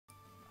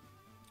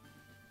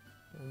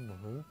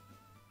المهم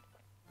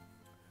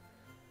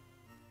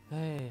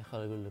هاي خل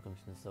اقول لكم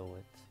شنو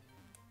سويت.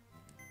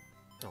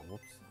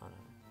 اوبس انا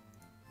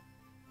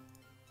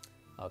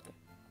اوكي.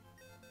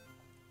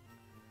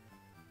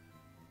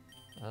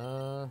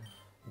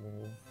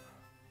 موف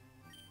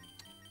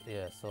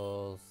يا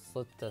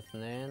صدت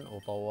اثنين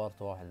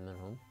وطورت واحد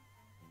منهم.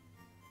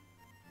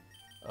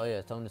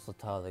 يا توني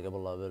صدت هذا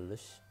قبل لا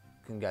ابلش.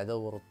 كنت قاعد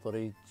ادور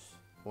الطريق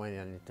وين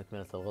يعني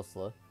تكملة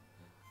القصة.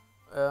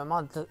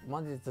 ما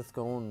ادري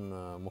تذكرون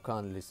مكان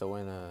اللي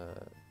سوينا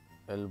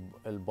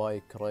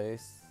البايك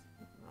ريس،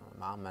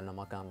 مع انه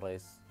ما كان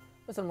ريس،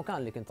 بس المكان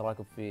اللي كنت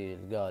راكب فيه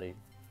القاري.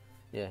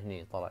 يا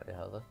هني طلع لي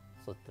هذا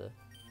صدته.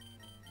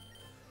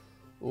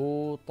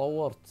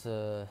 وطورت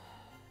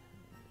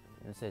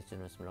نسيت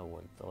شنو اسمه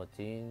الاول،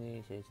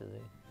 تراتيني شيء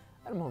كذي.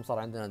 المهم صار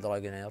عندنا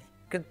دراجونير.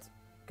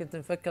 كنت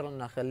مفكر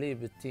ان اخليه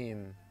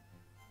بالتيم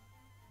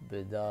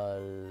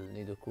بدال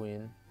نيدو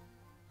كوين،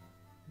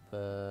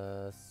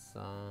 بس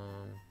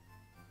انا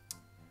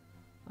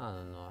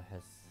انه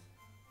احس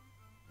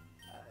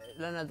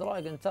لان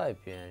دراجون تايب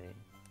يعني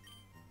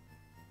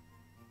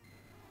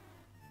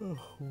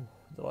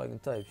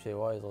دراجون تايب شيء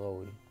وايد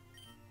قوي.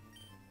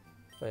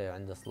 في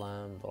عنده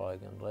سلام،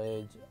 دراجون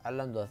ريج،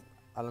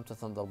 علمته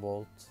ثندر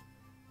بولت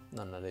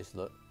لأنه ليش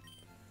لا،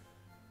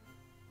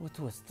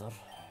 وتويستر.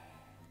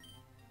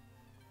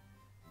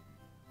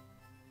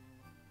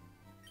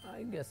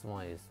 اي قس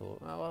ما يسوى،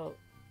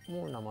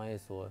 مو انه ما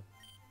يسوى،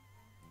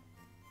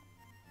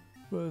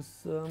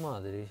 بس ما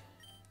ادري.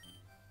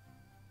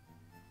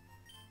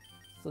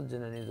 صدق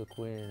ان نيدو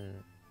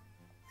كوين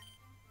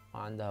ما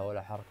عندها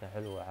ولا حركة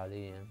حلوة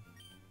حاليا،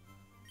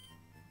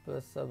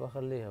 بس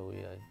بخليها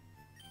وياي.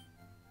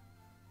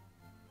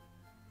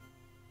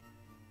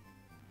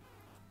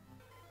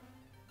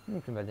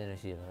 ممكن بعدين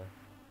اشيلها.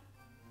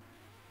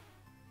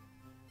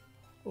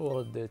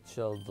 ورديت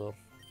شلدر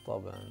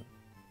طبعا.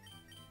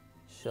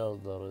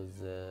 شلدر is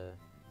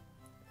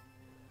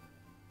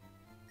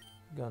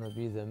gonna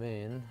be the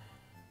main.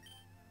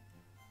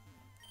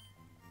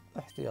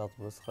 احتياط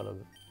بس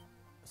خل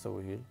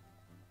اسوي هيل.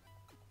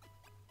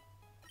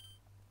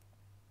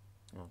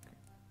 اوكي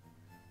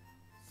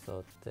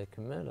سو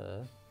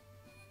تكملة.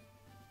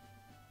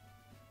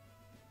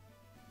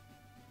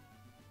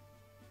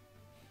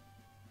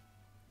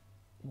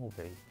 مو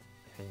بعيد،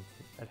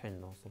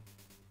 الحين نوصل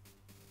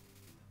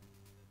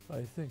I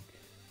think.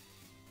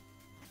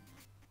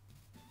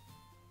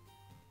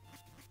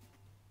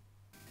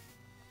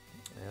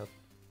 يب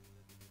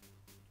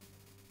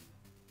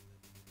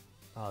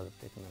هذا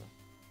التكملة.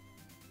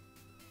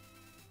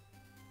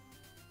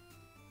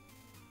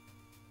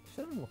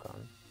 شنو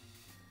المكان؟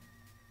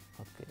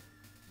 اوكي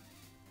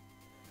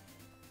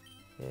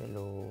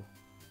هيلو.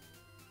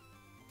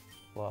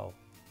 واو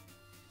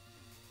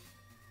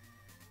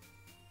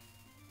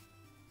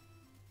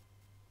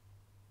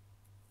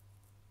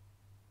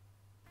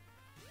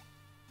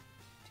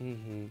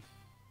تيهي.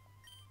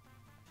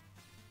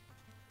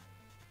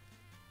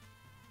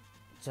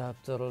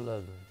 chapter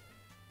 11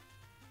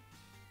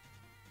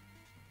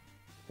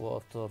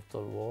 War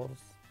Turtle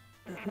Wars.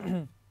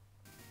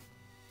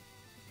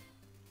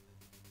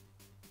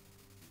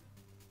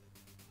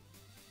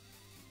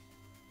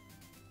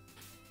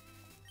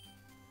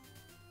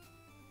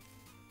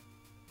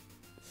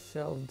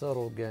 شلدر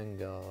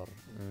وجنجر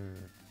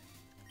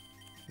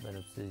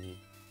بنفسجي.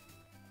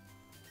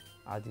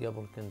 عاد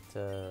قبل كنت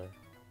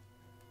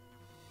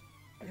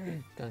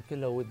كان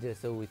كله ودي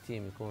اسوي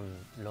تيم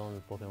يكون لون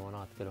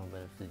البوكيمونات كلهم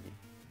بنفسجي،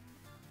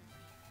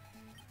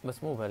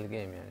 بس مو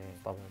بهالجيم يعني،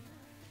 طبعا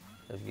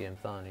في جيم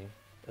ثاني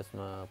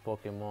اسمه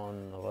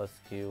بوكيمون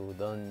ريسكيو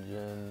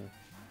دنجن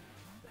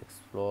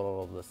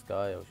اكسبلورر اوف ذا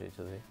سكاي او شيء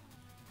كذي.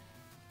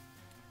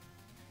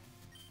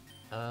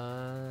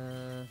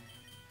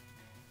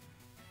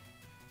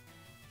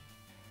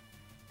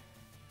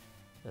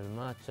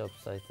 الماتش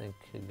ابس اي ثينك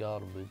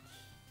garbage،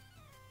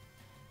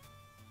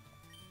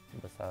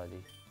 بس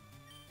عادي.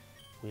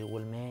 we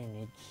will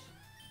manage.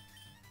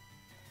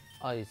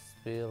 Ice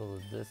Spear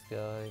with this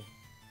guy,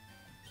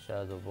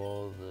 Shadow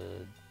Ball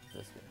with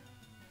this guy.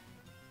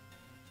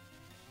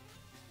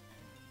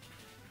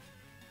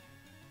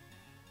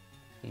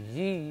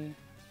 Yee.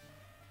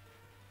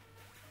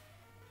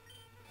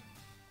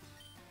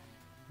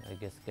 I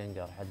guess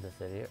Gengar حده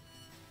سريع.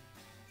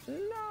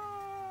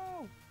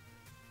 لا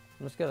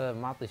المشكلة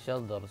معطي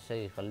شلدر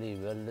شيء يخليه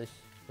يبلش،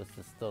 بس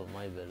ستيل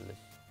ما يبلش.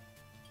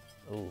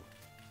 اوه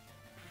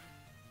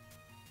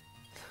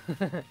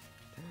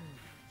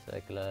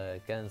شكله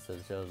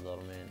كنسل شلدر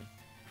مين.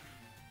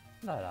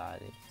 لا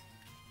عادي،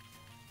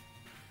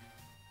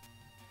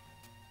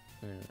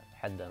 من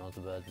حده نوت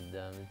باد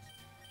الدامج.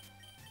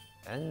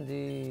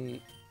 عندي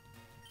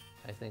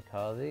I think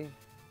هذه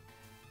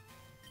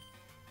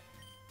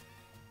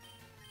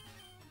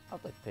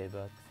اعطيك باي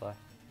باك صح،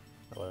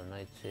 ولا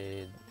نايت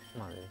شيد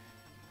ما ادري.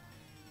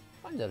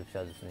 نجرب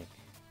شادو سنيك.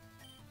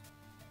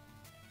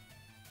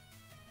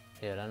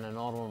 ايه لانه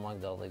نورمال ما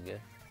اقدر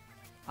اطقه.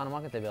 انا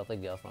ما كنت ابي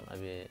اطقه اصلا،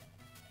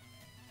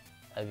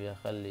 ابي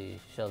اخلي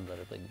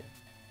شلدر يطقه.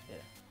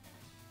 yeah.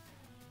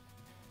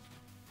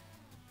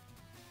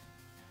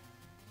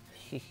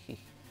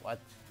 وات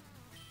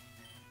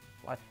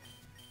وات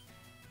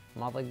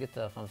ما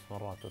طقتها 5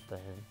 مرات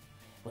والتهل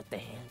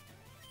والتهل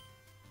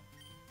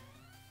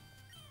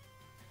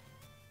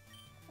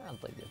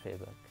نطق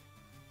الفيباك.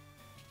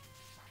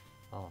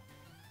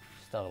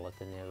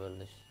 اشتغلت اني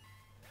ابلش.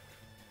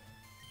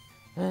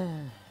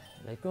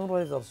 لا يكون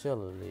ريزر شيل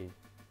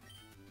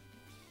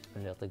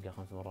اللي اطقه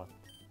 5 مرات.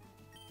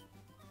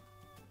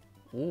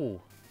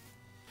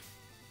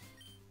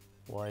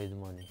 وايد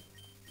ماني.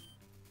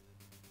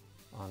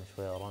 انا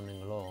شوية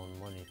رانينج لو اون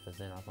ماني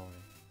فزين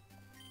عطوني.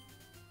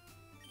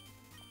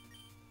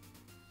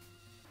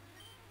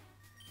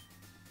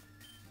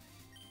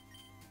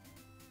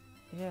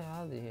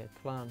 هذه هي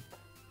كلامب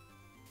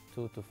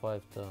 2 to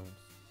 5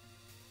 turns.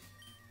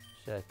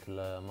 شكل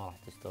ما راح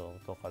تشتغل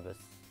اتوقع بس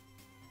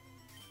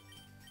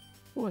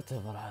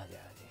whatever عادي.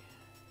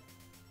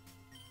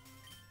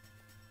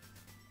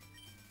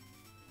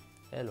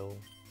 هلو.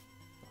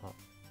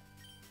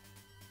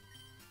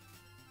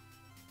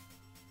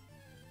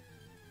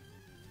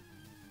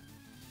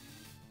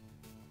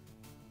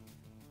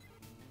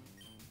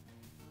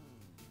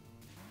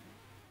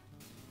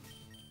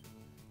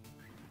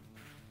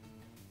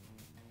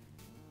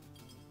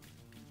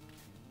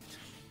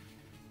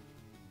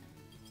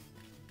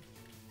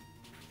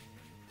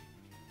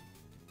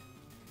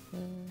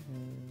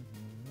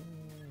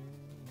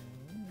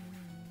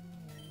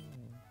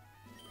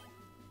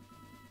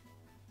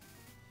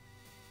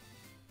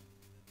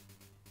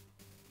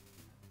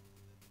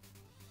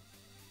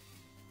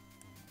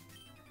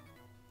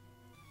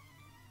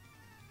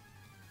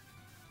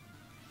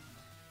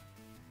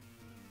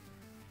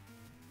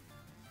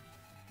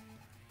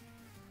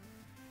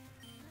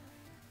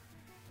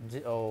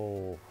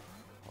 اوه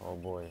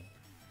بوي.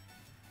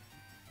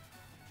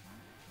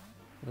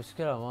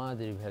 مشكلة ما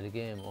ادري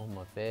بهالجيم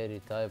هم فيري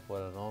تايب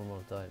ولا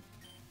نورمال تايب.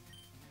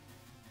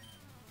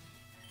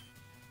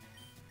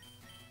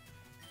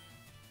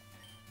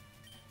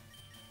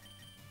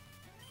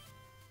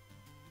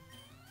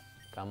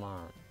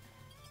 كمان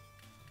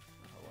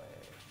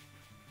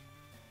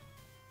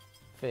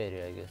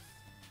فيري I guess.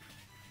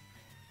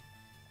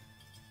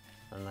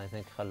 and I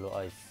think خلوا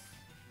ايس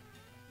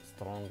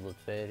سترونج ضد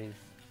فيريز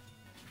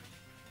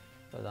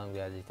فدام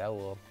قاعد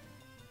يتعور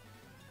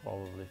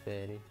probably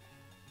فيري.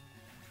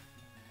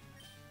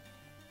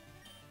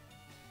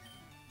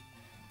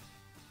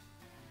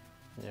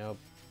 يب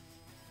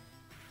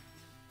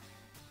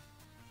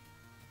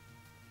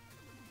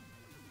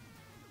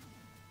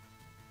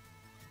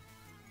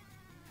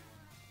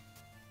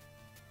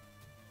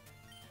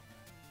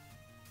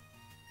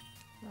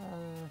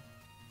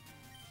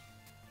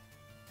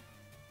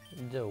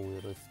جوي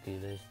ريسكي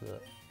ليش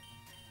ذا.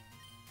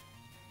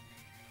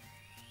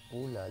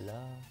 لا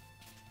لا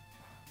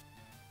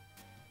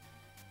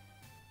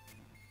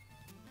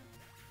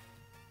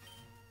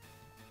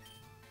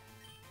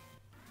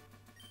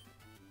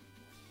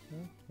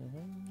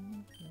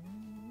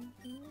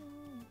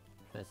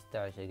احنا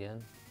 16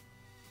 again.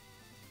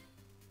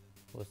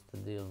 what's the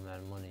deal مع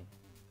الموني.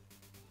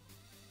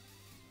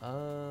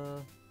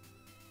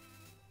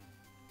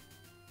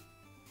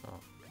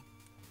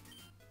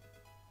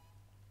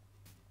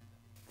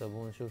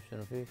 تبون نشوف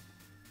شنو فيه.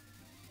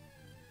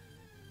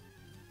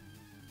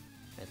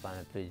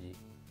 يطلع بيجي.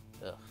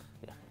 يا اخي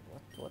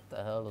what the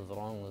hell is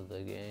wrong with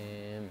the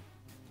game.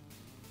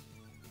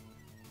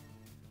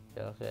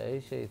 يا اخي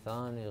اي شيء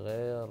ثاني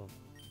غير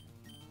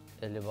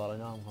اللي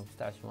بريناهم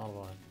 15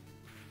 مرة.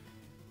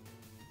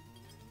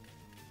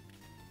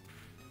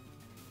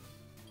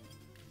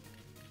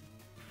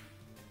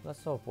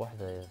 بس هوب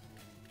واحدة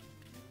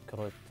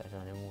كروت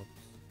عشان يموت.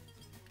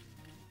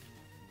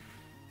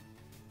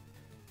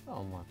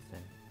 او مات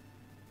زين.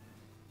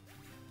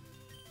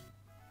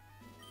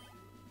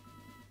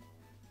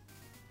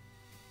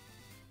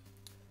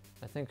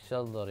 I think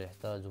شلدر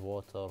يحتاج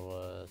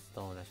ووتر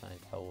ستون عشان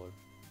يتحول.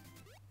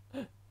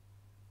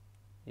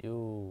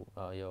 يو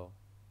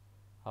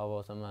how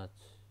about a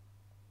match.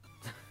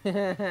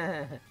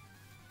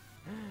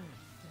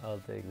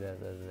 I'll take that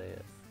as a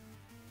yes.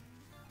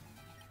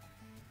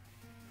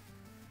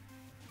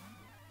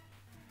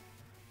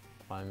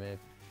 برايميك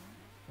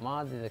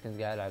ما ادري اذا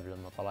كنت قاعد العب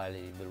لما طلع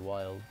لي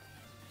بالوايلد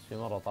بس في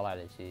مرة طلع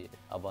لي شي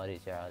اباري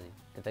شي عادي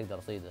كنت اقدر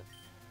اصيده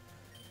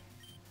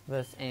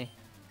بس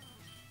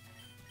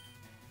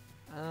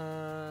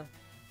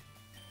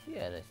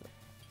يا ليش لا.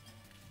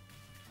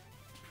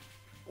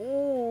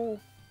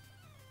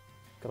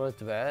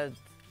 كروت بعد.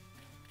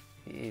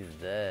 he's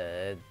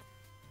dead.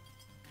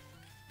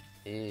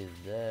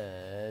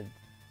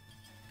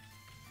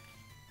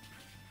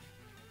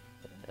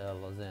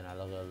 يلا زين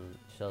على الاقل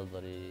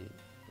شلدر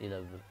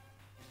يلبل.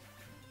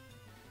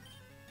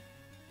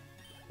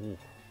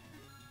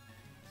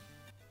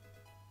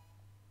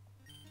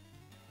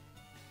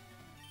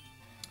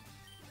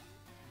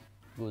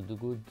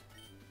 good.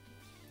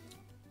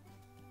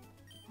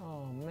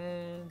 oh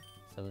man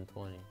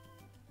 720.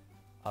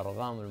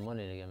 ارقام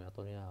الموني اللي قام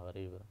يعطوني اياها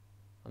غريبة.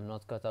 I'm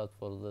not cut out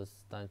for this.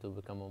 Time to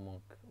become a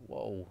monk.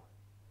 واو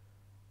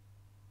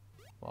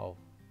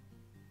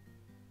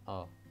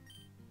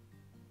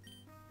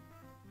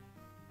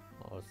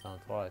او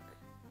الساوند تراك.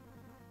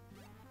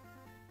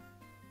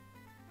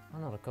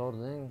 انا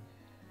ريكوردينج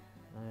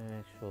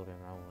ميك شور يا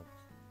معود،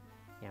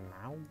 يا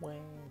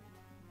معود.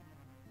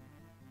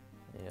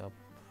 يب.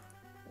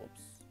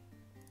 اوبس.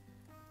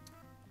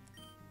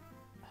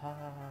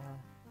 ها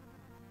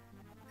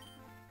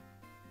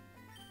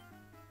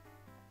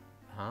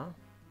ها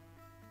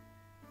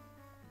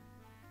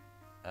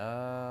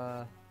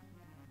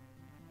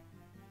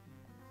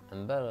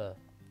امبلا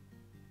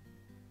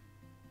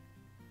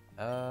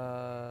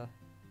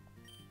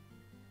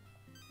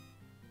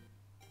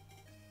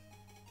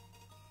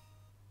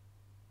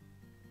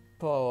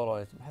باور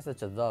ايتم، احسها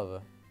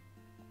كذابة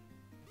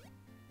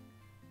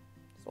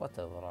بس وات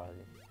ايفر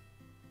عادي.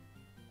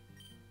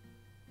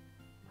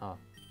 ها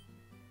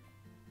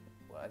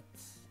وات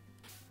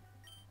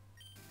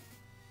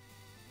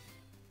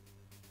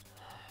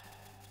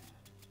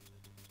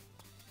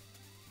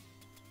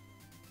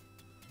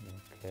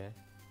اوكي.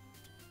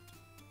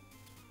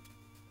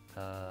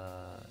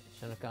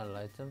 شنو كان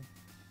الايتم؟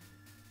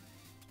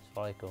 ايش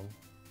رايكم؟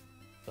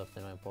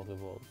 39 بوكي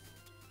بولز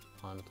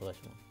خانة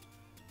غشمة.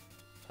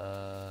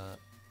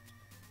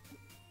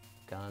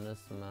 كان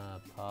اسمه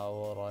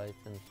باور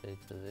ايتم شي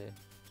كذي.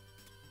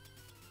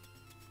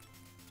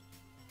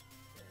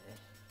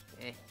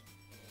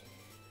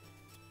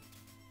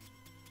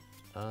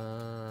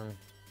 ما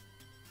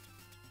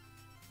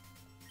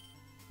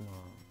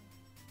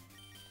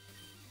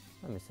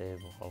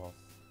مسيب وخلاص.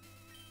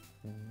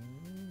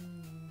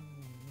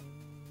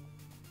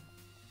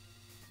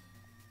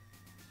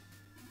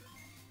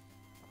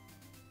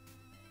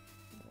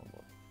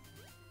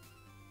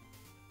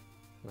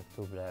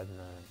 مكتوب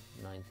لعبنا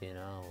 19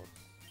 hours.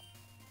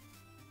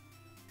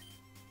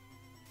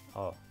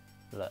 اوه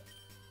لا،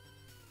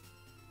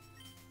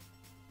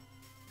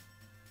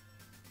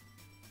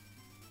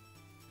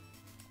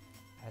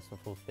 احس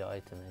مفروض في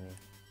ايتم هني،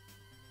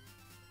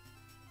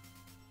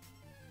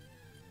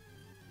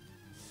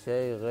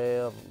 شي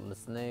غير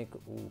السنيك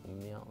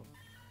ومياو،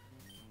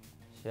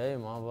 شي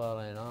ما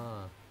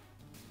باريناه.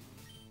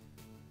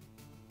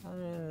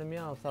 يعني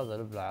المياو هذا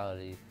ليفل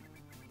عالي،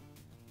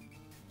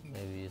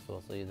 ميبي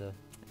يسوى صيده.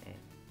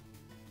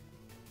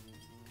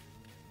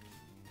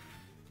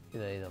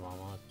 اذا ما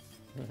مات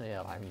هي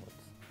راح يموت.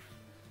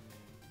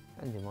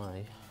 عندي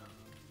ماي.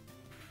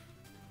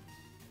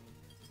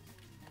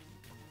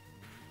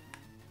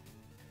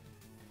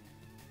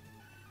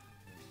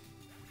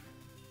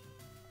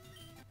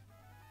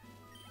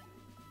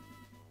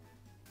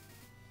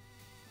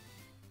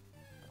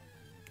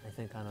 I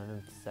think أنا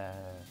نمت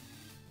الساعة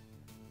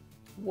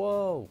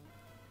واو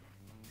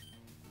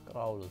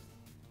كراولز.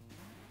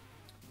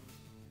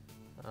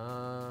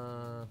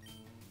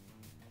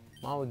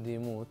 ما ودي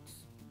يموت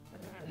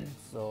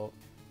so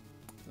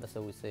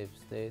بسوي سيف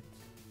ستيت.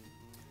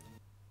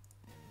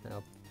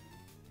 يب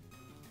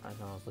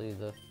عشان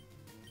أصيده.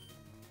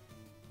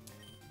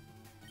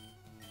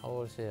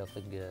 أول شي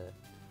أطقه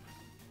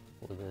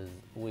with his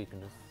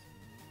weakness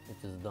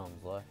which is dumb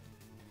صح؟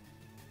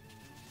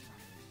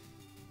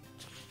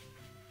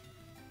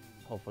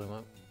 hopefully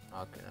ما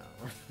اوكي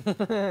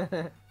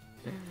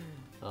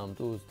I'm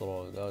too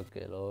strong.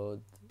 اوكي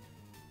لود.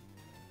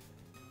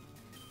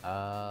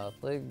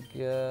 طق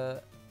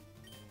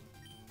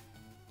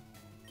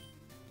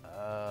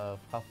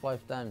خاف 5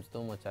 times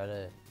too much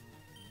عليه.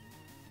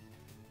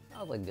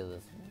 اطق ذا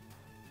اسمه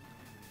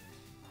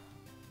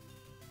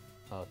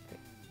اوكي.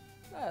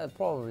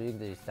 probably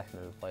يقدر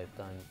يستحمل 5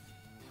 times.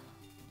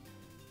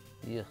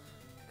 يخ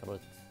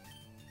كرت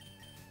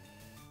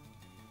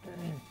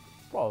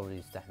probably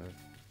يستحمل.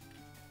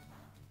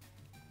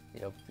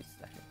 يب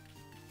يستحمل.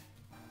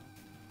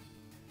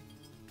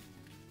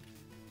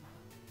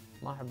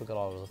 ما احب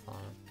اقرا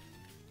انا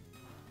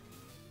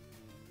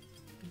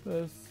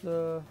بس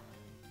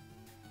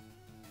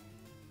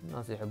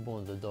الناس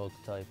يحبون the dog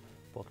type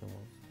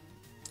بوكيمون.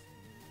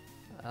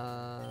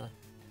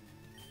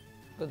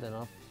 good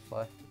enough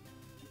صح.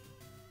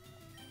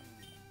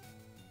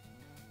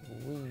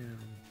 وي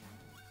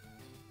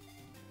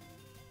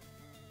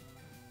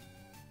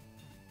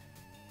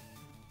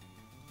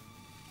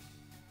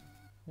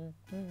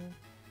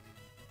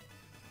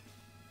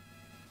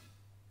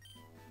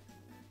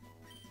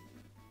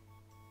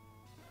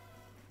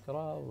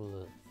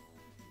Crowd.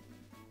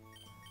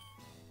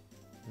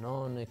 No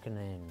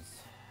nicknames.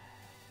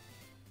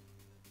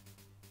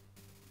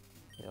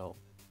 Yo.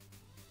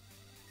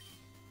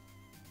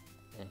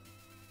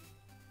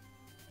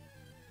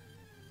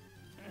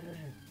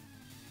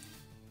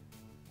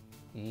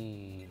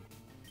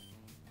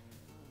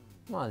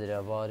 ما ادري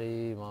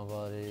اباري ما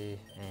اباري.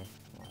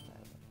 ما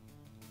ادري.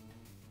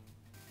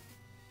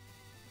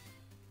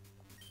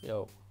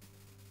 يو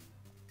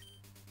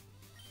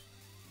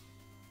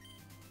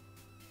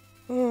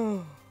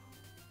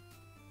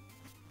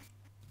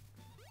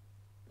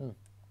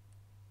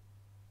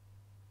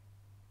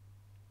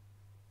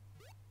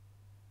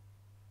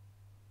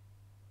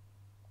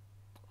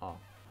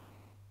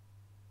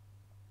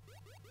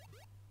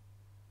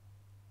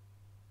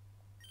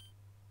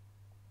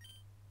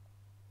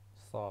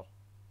صار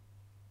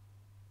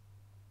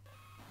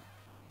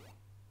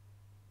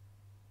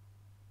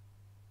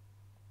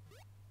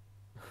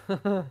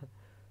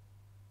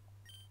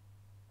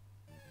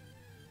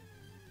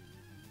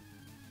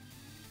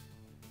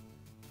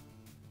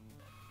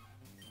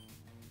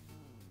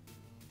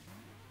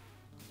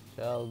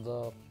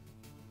Shelter.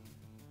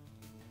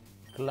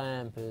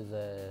 Clamp his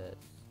ass.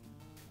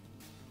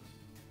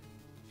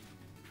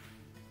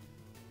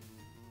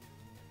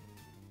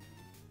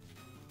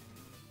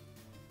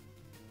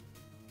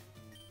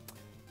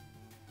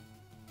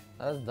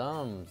 That's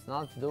dumb. It's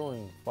not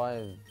doing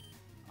 5.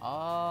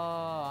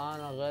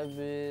 أنا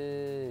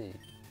غبي.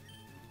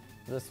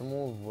 This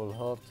move will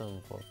hurt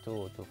him for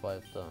 2 to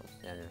 5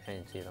 turns. يعني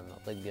الحين شي لما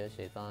أطقه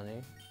شي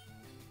ثاني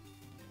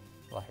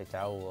راح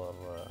يتعور.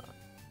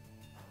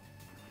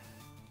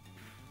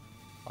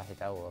 راح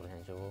يتعور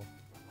الحين شوفوا.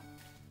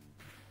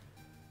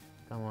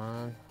 Come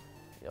on.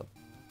 Yep.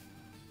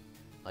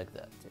 Like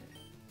that.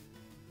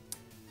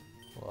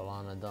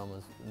 والله أنا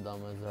دام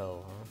as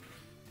hell ها.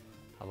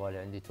 عبالي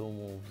عندي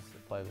 2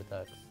 moves 5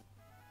 attacks.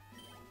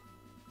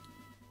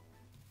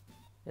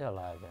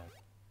 يلا عقب.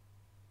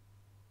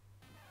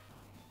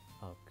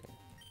 اوكي.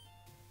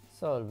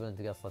 سو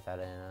البنت قصت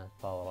علينا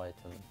باور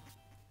ايتم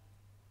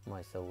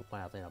ما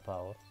يعطينا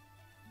باور.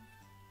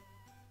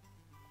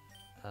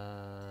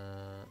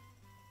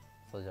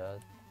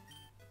 صجاد.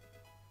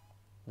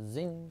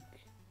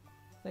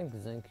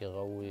 زنك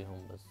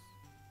يغويهم بس.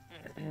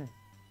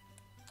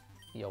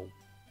 يو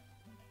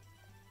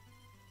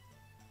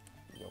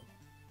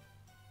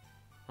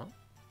ها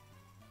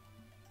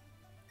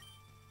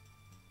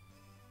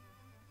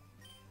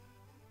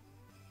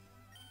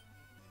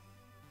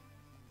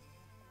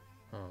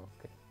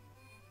اوكي.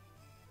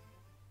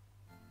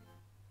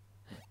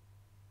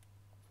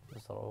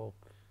 بصروك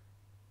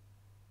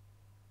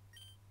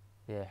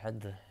يا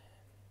حد.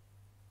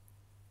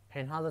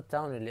 الحين هذا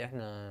التاون اللي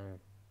احنا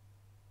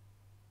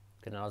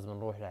كنا لازم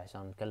نروح له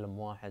عشان نكلم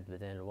واحد،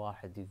 بعدين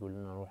الواحد يقول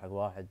لنا نروح حق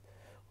واحد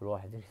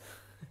والواحد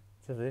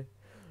كذي.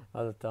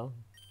 هذا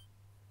التاون.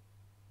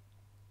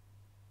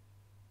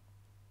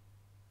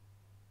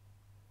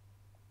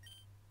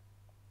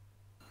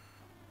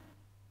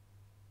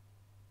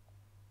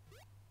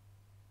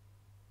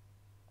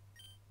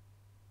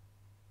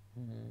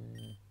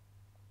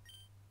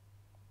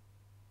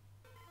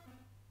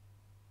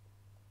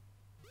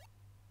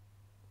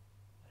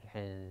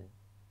 الحين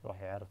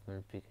راح يعرف من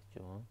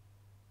البيكاتشو ها.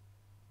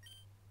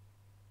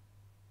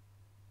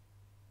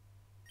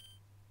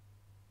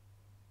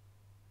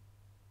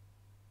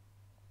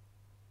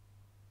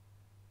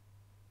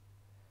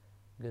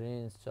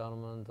 Green's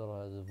Charmander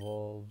has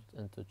evolved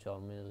into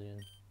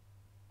Charmeleon.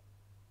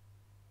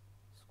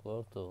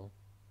 Squirtle.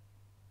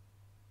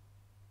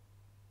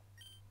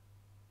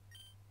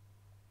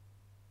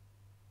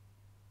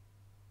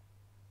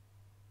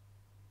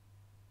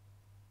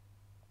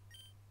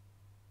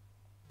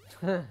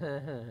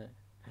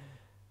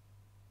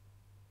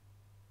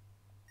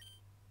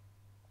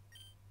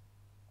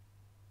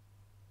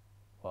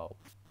 واو.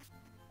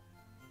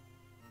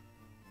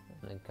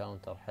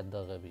 الانكاونتر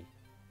حده غبي.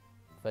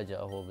 فجأة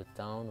هو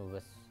بالتاون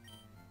وبس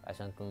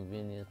عشان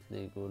conveniently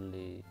يقول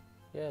لي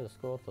يا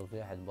السكورتل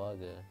في احد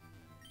باقي.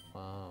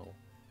 واو.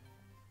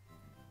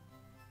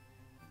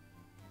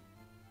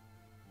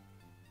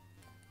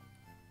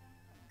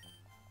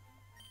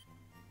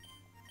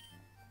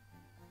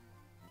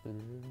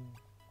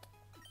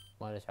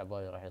 ما ليش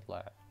عبالي راح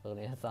يطلع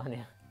اغنية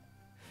ثانية.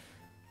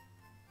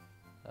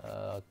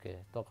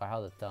 اوكي اتوقع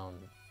هذا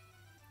التاون.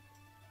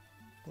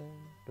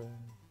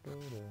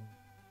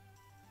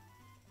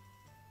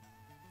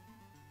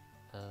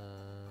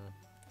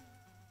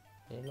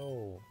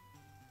 هيلو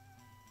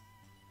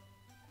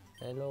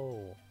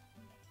هيلو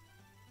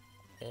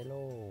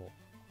هيلو.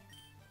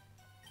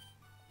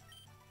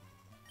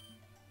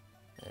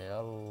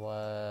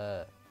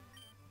 يلا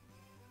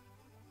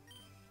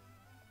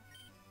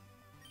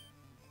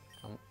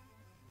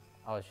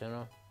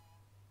شنو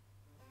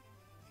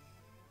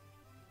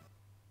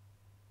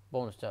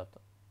bonus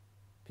chapter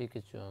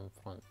Pikachu and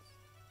friends.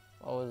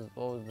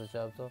 What was the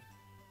chapter?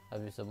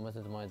 Have you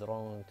submitted my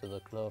drawing to the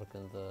clerk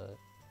in the...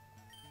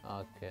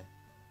 Okay.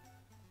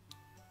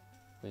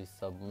 We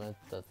submit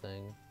the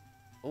thing.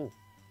 Ooh.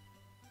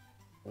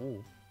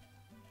 Ooh.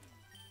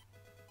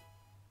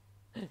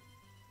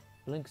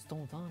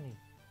 Linkstone ثاني.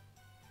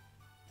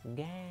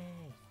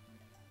 جاي.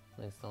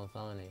 Linkstone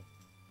ثاني.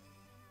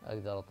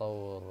 اقدر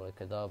اطور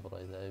كدابرا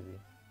اذا ابي.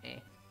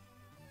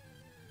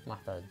 ما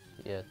احتاج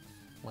يت.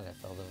 ما قاعد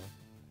استخدمه.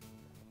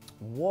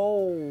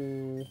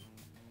 واو.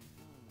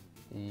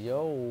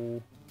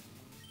 يو.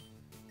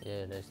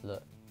 يا ليش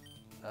لا.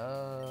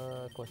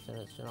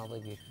 كويستشن شنو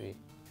اطقك فيه.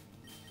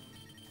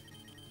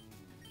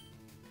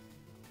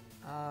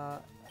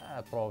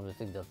 بروبلي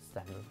تقدر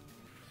تستحمل.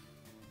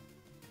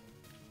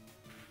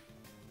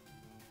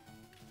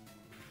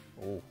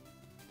 اوه.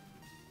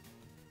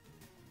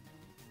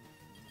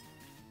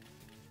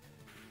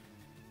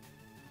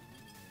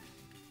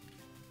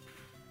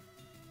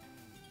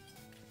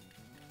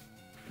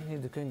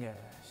 هيدو كينج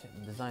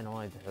ديزاين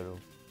وايد حلو.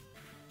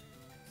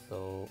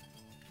 So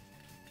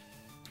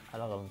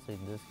على الأقل نصيد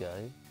this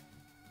guy.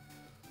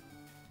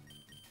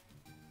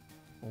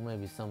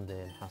 وmaybe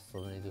someday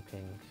نحصل نيدو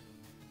كينج.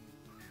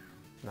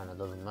 معنى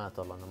doesn't matter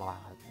لأنه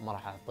ما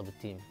راح أحطه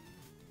بالتيم.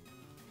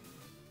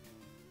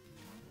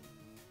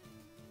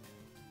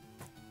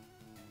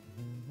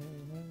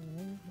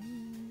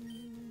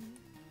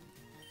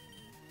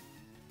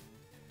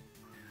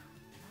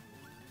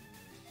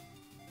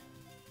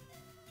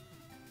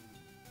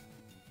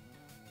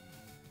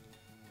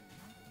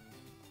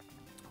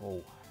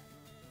 أوه.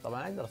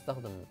 طبعا أقدر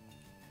أستخدم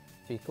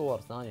في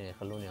كور ثانية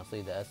يخلوني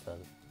أصيده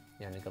أسهل،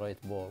 يعني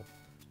جريت بول،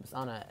 بس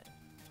أنا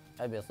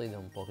أبي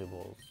أصيدهم بوكي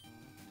بولز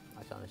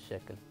عشان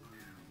الشكل.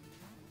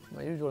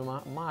 ما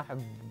يوجوال ما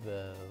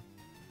أحب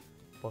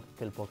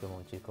كل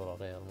بوكيمون شي كرة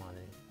غير، ما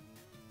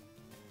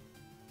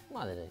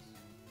أدري ليش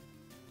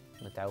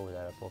متعود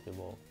على بوكي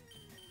بول.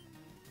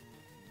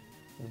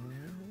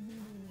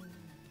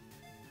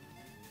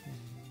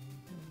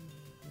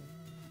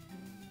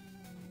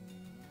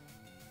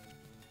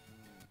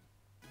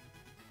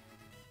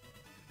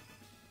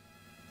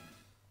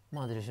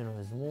 ما ادري شنو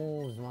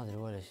هزموز، ما ادري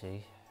ولا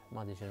شيء،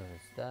 ما ادري شنو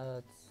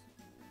الستاتس.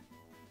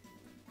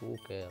 who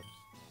cares.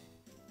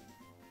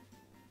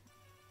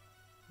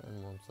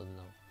 المهم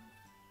صدنا.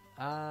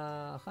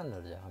 خلنا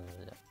نرجع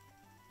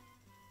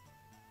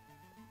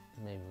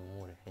maybe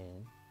مو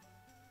الحين.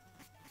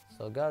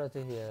 so قالت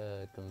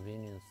هي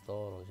convenience store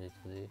او شيء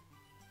كذي.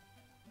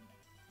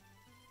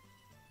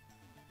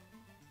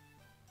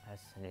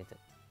 احس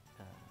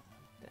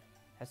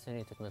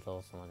هني تكملة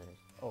القصة، ما ادري ليش.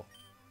 اوه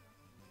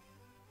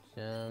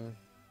جم.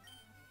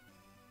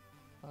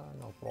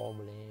 no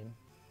problem.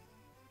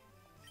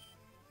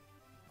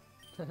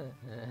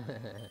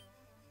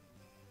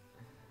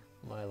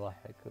 ما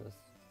يضحك بس.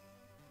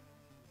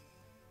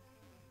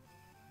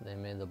 they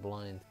made a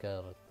blind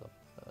character.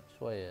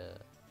 شوية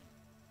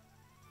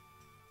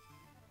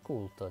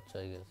cool touch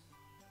I guess.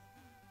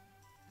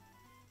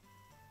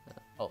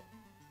 oh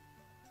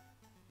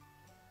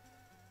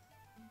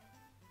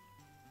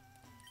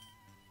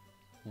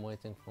I'm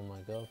waiting for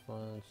my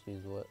girlfriend.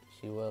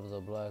 She wears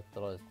a black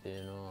dress. Do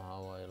you know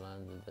how I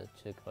landed a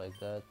chick like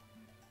that?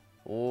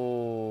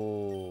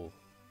 Oh.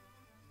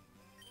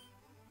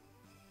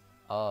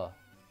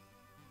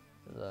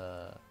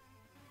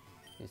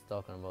 He's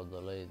talking about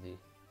the lady.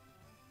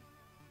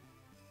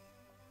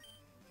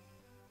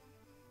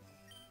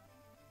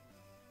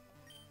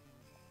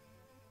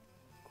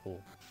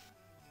 Cool.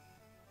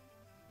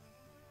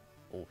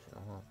 Oh شنو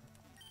هذا؟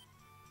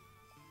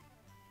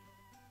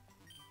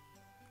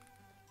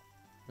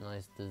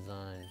 Nice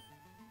design.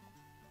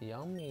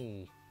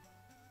 Yummy.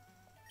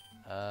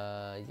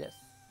 Yes.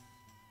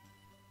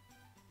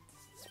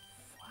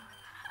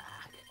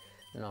 Fuck.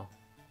 No.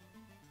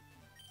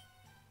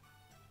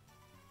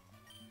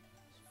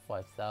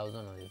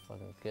 5,000? Are you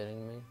fucking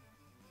kidding me?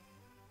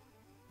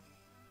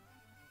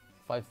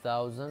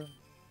 5,000?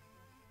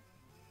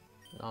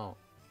 No.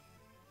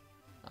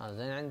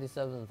 زين عندي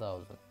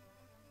 7,000.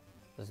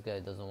 This guy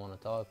doesn't want to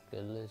talk.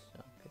 ليش؟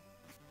 okay.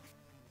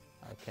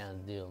 I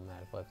can't deal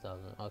مع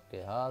 5,000.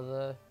 okay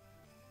هذا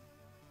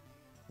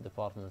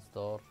department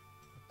store.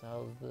 What the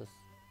hell is this?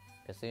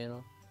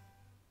 Casino.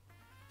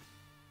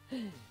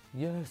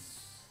 yes.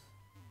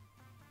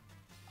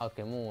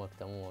 okay مو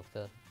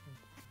وقته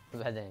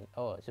بعدين.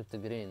 شفت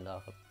جرين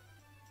داخل.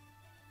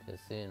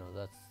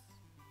 Casino.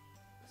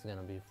 It's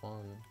gonna be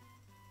fun.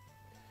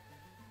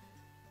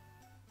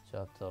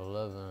 chapter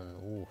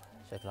 11.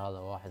 شكل هذا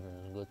واحد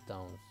من الجود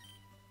تاونز.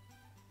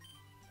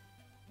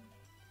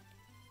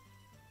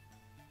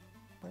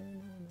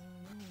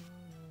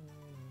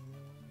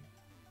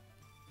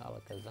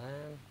 هذا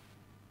كازان.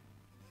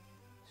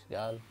 ايش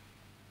قال؟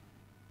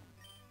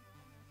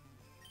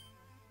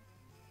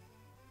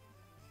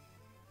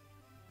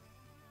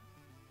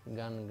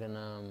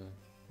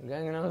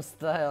 Gangnam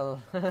Style.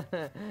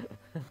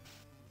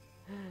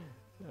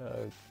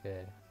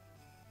 okay.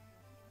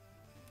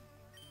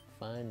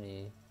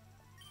 Funny.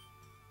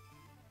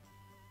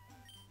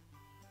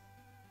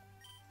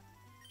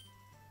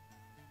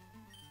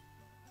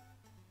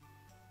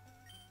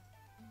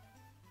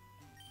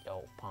 Yo,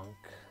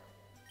 punk.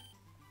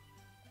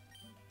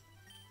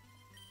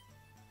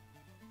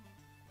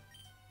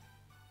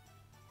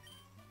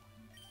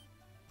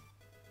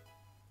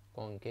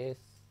 Coin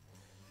case.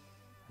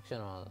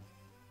 شنو هذا؟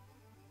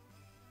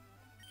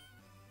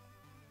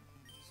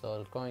 so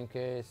الكوين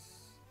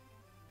كيس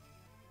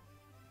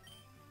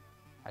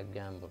حق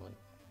جامبلينج.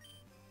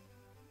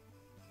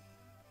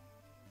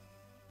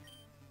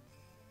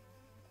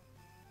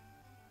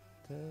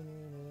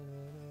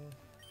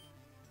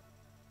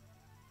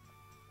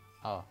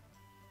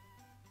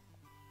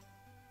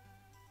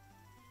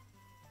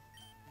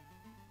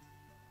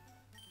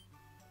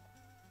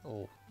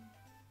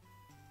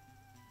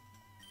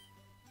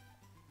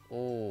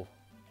 Oh.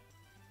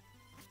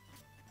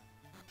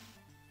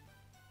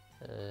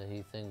 He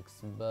thinks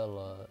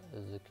Bella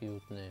is a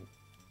cute name.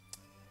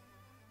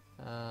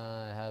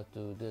 I have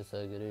to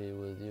disagree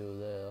with you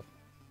there.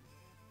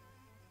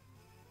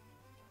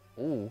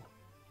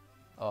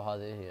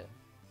 هذه هي.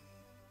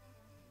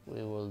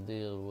 We will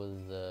deal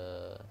with the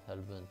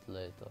هالبنت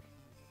later.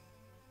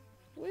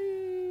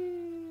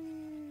 Whee!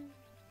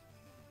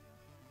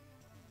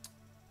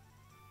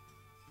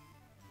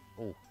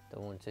 اوه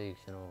تبون نشيك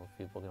شنو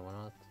في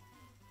بوكيمونات.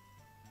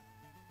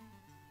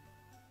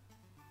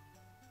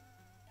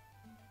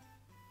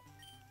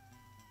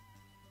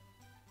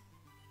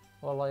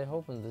 والله I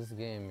hope in this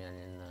game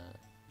يعني ان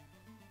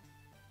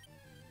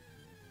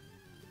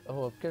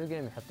هو بكل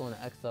جيم يحطون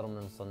اكثر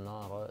من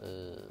صنارة.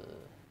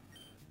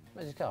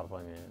 ماجيكارب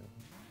يعني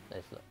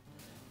ليش لا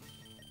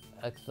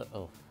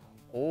اكثر.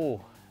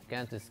 اوه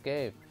كانت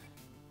اسكيب.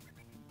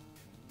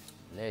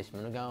 ليش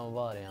منو قام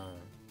ببالي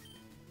انا؟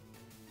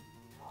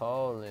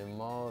 هولي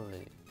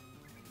مولي.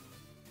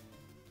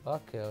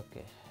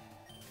 اوكي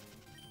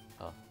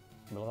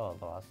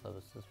بالغلط راسه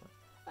بس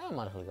اسمه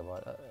ما نخلق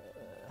بال.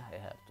 هاي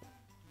هابتو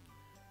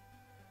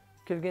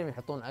كل جيم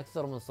يحطون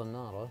اكثر من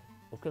صنارة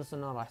وكل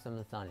صنارة احسن من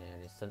الثانية.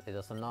 يعني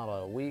اذا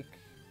صنارة ويك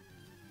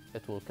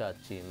it will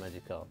catch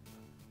ماجيكارب.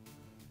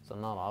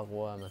 صنارة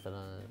اقوى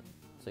مثلا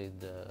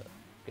تصيد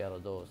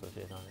جارادوس او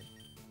شيء ثاني.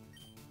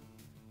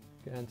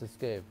 كانت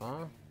اسكيب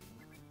ها.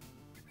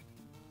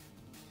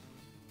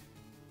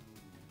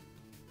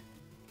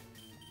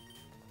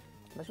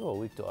 ما شو هو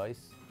ويك تو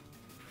ايس.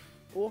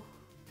 اوه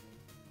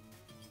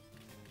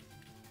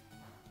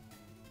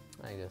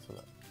I guess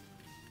لا.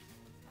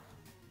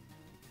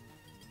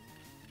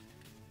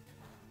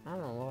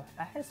 انا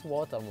احس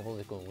ووتر المفروض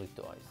يكون ويك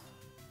تو ايس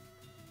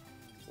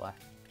صح.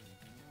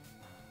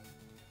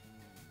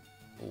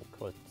 اوه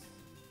كروت.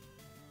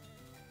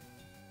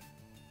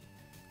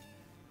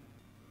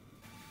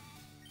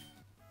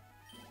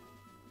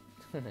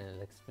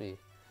 الاكس بي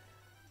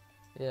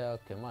يا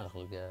اوكي ما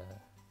نخلق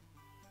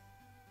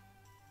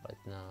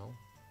right now.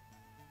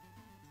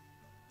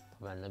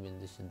 طبعا نبي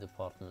ندش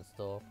الديبارتمنت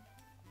ستور.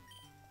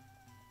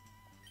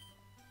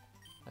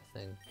 I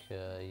think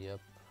يب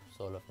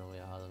سولفنا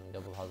ويا هذا من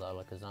قبل. هذا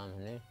الكزام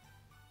هني.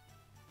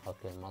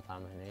 اوكي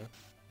المطعم هني.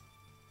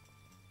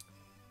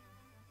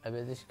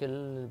 ابي ادش كل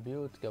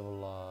البيوت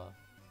قبل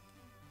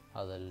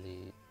هذا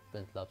اللي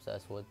بنت لابسه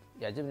اسود.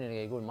 يعجبني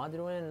اللي يقول ما ادري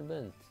وين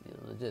البنت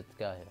جت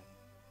كاهرة.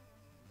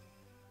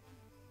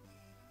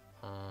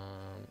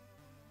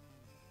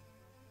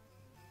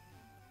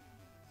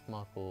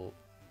 ماكو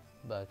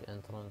باك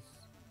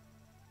انترنس.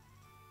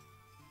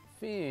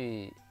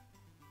 في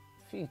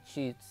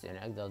تشيتس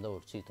يعني اقدر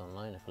ادور تشيت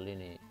اونلاين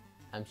يخليني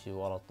امشي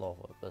ورا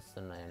الطوفة بس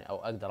انه يعني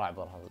او اقدر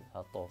اعبر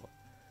هالطوفة.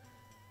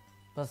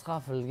 بس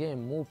خاف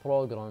الجيم مو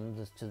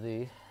بروجرام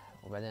كذي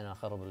وبعدين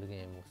اخرب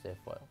الجيم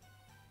وسيف فايل.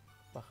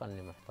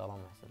 فخلني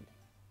محترم احسن لي.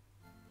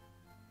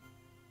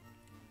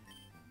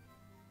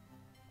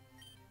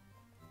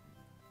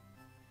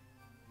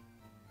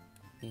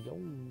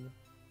 يو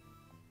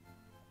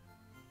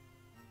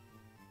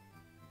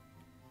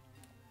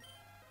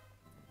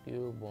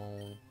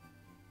كيوبون.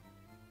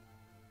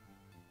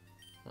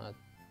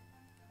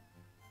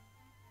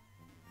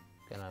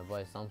 Can I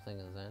buy something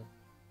and then?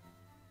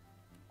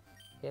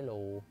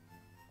 Hello.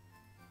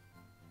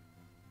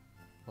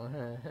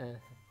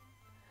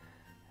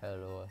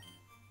 حلوة.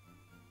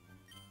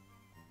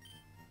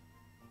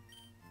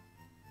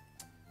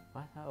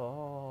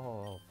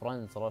 اوه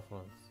فريندز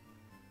ريفرنس.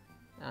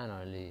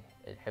 انا اللي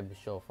يحب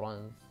الشو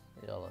فريندز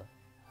يلا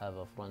have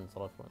a friends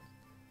reference.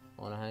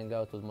 wanna hang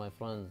out with my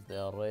friends. They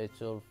are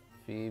Rachel,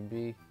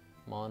 Phoebe,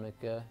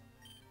 Monica.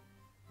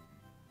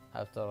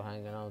 After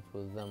hanging out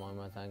with them I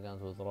might hang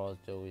out with Rose,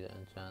 Joey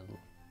and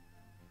Chandler.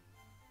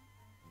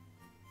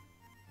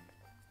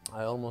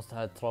 I almost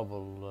had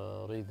trouble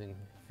reading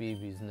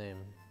Phoebe's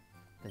name.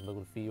 كنت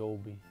بقول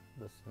Phoebe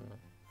بس انه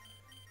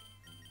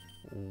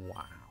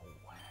واو.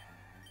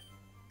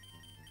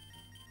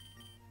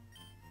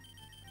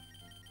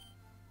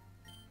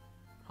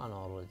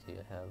 أنا already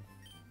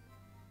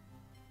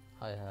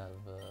I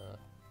have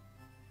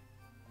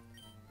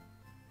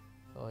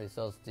oh he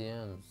sells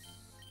DMs.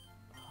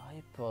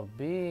 Hyper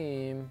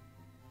Beam.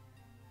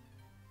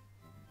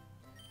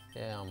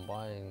 Yeah I'm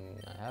buying.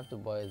 I have to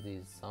buy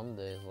these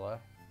someday صح.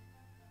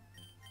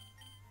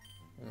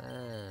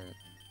 Man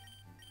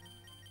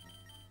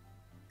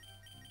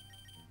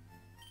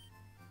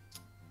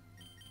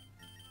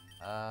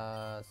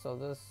so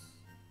this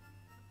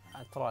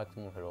attract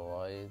مو حلو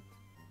وايد.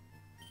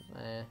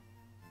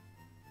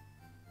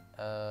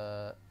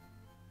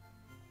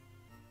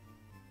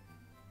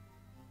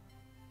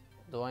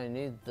 do I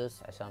need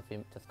this عشان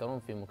في تذكرون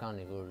في مكان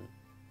يقول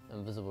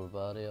invisible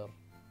barrier.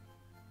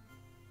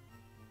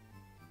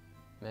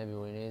 maybe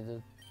we need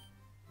it.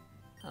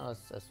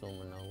 let's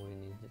assume now we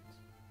need it.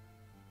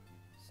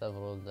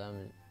 several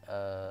damage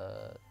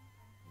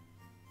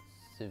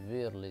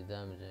severely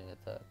damaging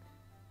attack.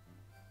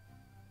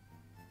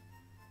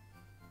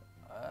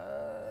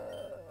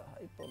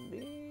 hyper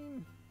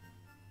beam.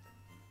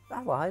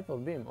 لحظة هايبر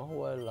بيم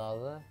هو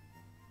هذا؟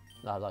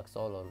 لا هذاك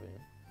سولار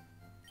بيم.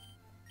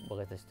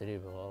 بغيت اشتريه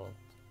بالغلط.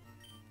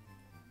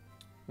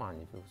 ما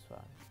عندي فلوس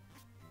فعلا.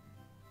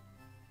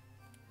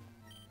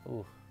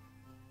 اوف.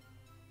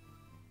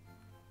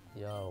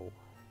 Yo.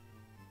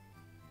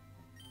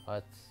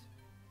 What?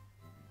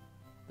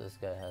 This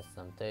guy has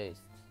some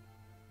taste.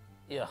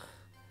 Yuck.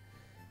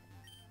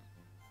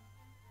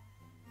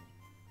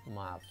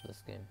 ما أعرف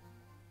this game.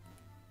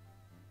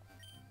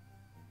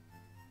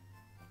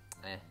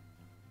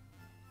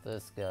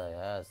 This guy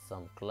has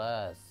some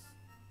class.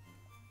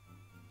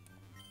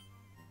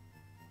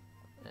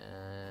 I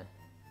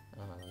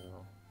don't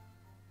know.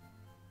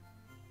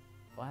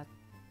 What?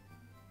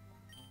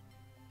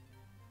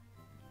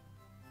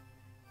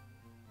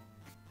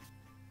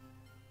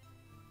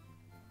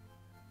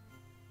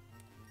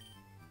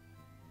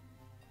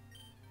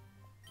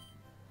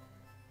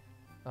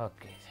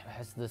 اوكي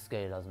احس this guy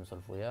لازم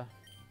اسولف وياه.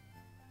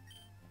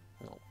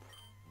 Nope.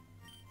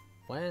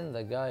 When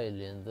the guy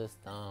in this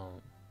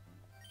town.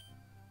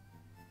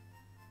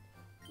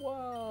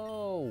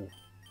 Whoa!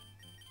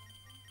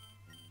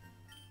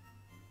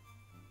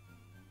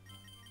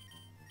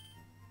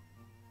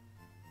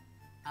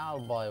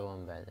 I'll buy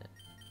one بعدين.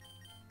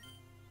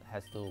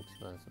 It's too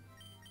expensive.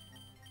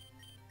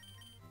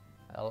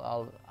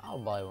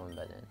 I'll buy one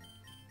بعدين.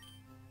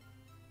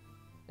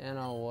 You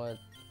know what?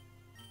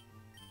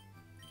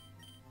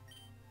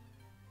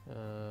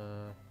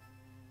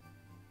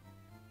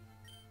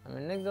 I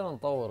mean نقدر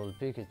نطور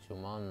البيكاتشو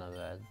مالنا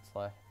بعد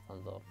صح؟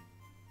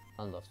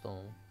 ثاندر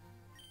ستورم.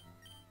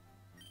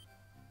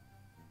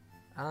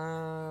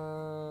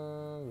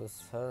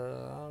 بس I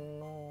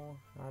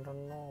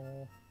don't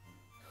know.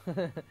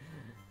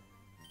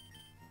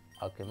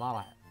 اوكي ما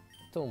راح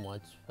too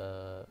much ف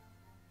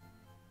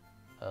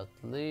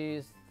at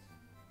least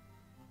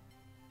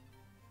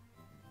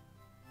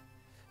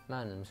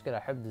مان المشكلة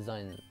احب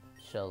ديزاين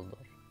شيلدر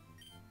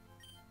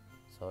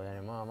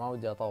يعني ما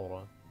ودي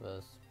اطوره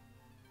بس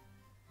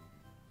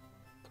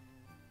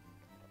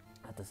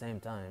at the same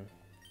time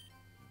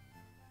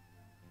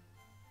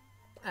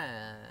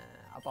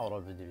اطوره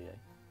الفيديو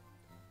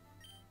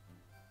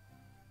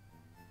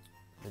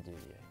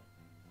الجاي.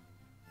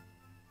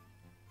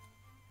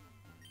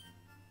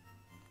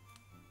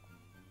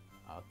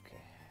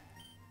 اوكي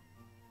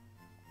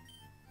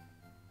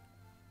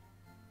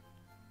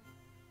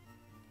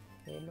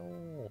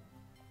هلو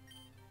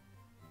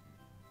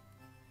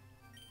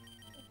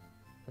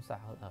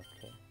امسح.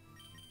 اوكي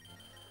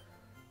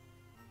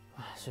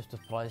شفت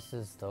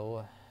البرايسز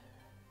توه.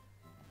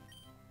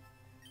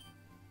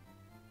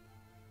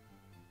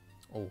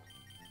 اوه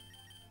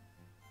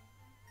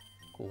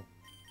cool.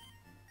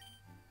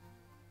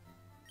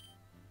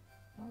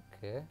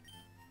 اوكي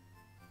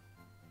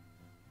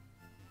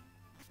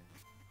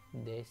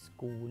that's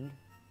cool.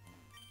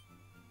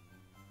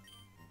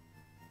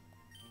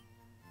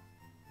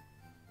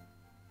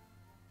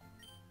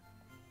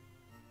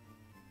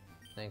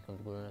 اثنينكم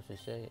تقولون نفس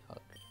الشيء.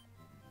 اوكي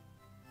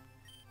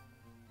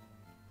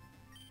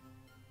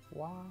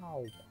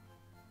واو.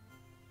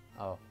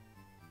 oh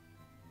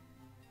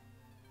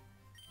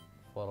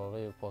for a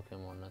real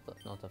Pokemon,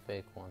 not a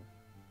fake one.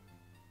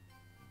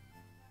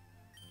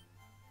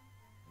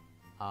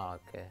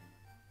 okay.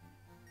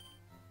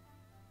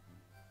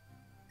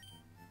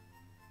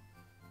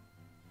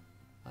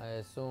 I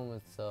assume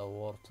it's a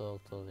war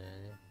turtle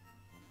يعني.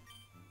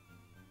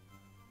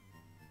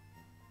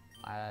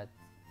 عاد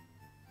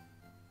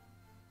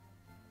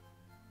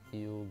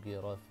Yugi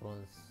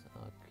reference.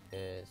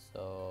 Okay,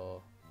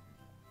 so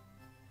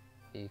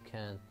he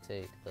can't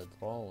take the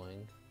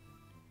drawing.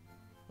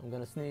 I'm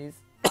gonna sneeze.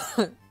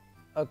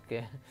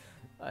 okay.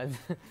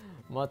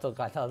 ما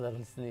توقعت هذا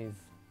السنيز.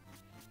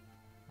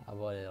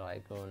 عبالي راح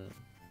يكون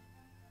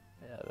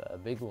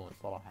big one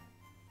صراحة.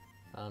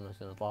 أنا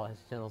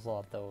شنو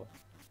صار توه.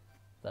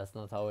 That's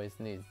not how I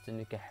sneezed.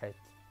 جني كحيت.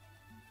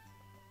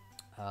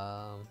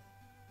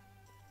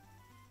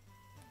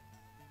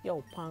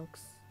 Yo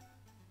punks.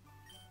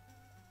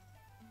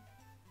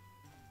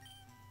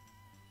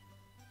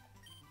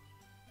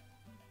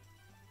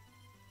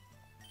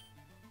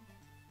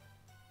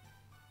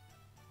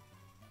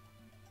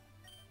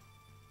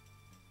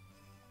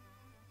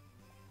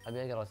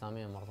 أبي أقرأ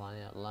أساميهم مرة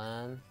ثانية.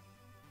 Lan.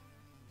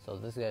 So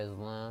this guy is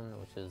Lan,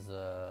 which is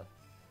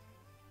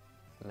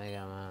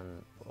Mega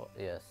Man.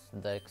 Yes,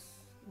 Dex,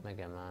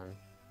 Mega Man.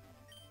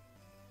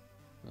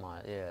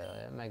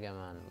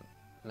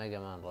 Mega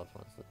Man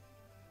references.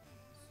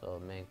 So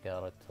main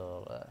character.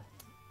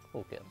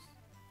 Who cares?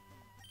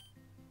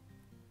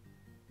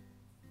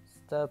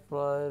 Step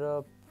right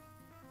up.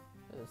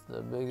 It's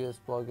the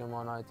biggest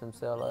Pokemon item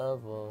sale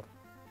ever.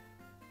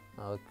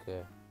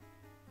 Okay.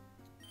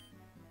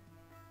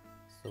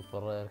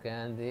 Super rare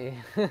candy.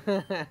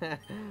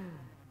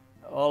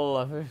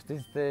 والله 50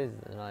 ستيج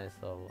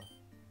نايس والله.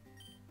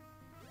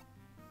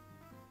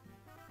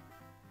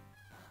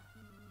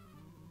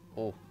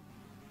 اوه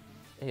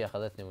هي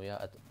اخذتني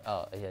وياها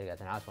هي قاعدة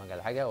تنعاش ما قاعد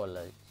الحقها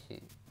ولا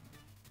شيء.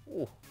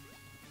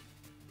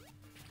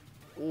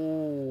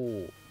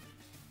 اوه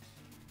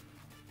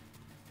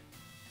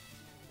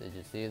did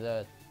you see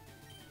that?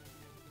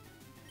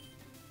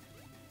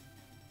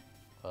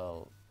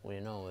 Well, we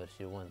know where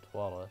she went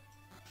ورا.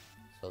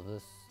 So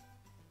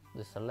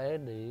this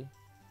lady.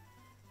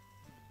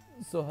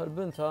 So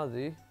هالبنت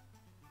هذه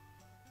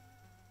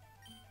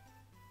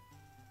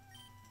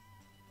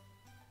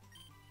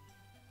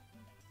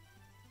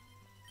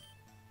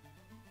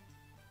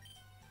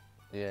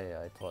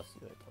yeah I trust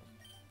you.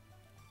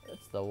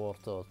 It's the war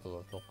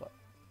turtle أتوقع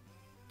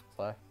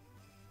صح؟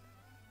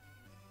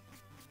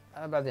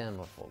 بعدين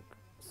نروح فوق.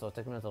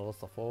 تكملة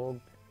القصة فوق.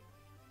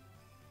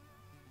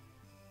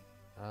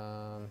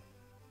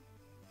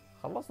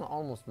 خلصنا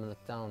almost من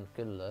التاون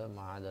كله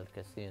ما عدا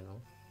الكاسينو،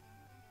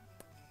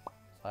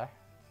 صح؟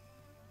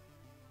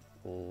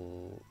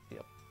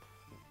 يب،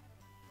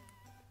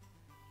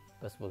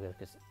 بس بقى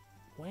الكاسينو.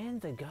 وين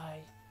ذا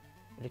جاي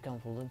اللي كان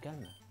المفروض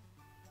نكلمه؟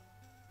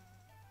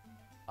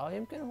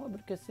 يمكن هو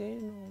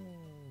بالكاسينو.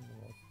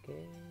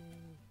 اوكي.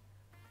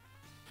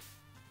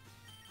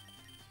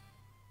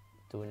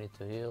 Do we need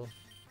to heal?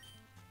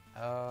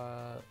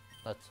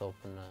 Let's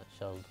open a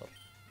shelter.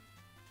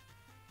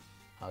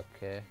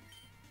 Okay.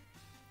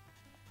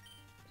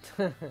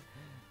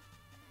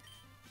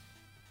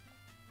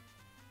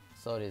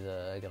 سوري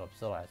إذا أقرأ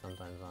بسرعة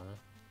sometimes أنا.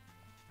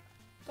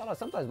 ترى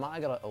sometimes ما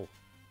أقرأ.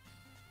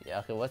 يا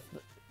أخي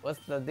what's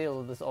the deal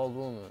with this old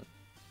woman?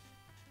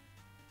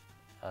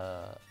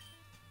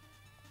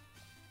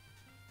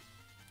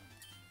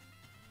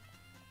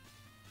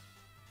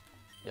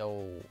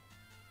 يو.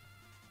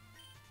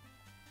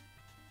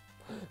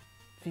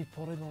 في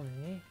بوليجون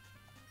هني.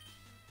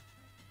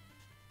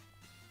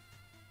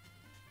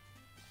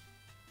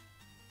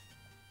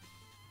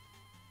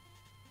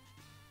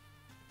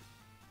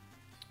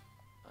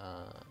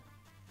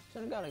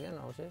 شنو قال again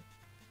أول شيء؟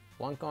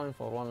 1 coin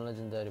for 1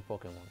 legendary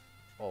Pokemon.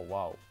 Oh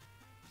wow.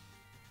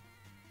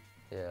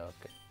 Yeah,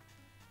 okay.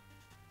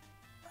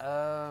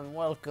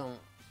 Welcome.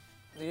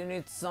 Do you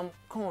need some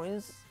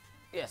coins?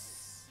 Yes.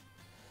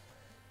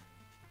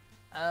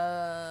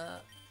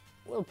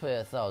 We'll pay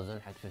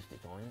 1,000 حق 50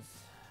 coins.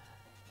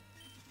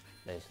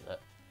 ليش لا؟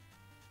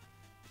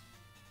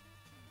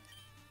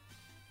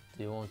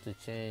 Do you want to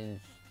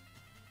change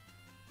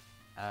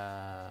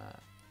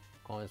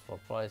coins for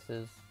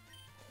prizes?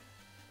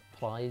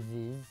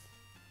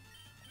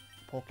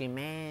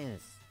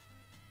 Pokemons.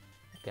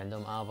 Okay,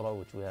 عندهم Abra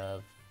which we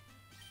have.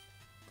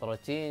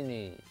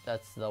 Dratini,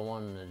 that's the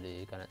one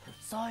اللي كانت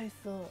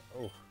Scyther.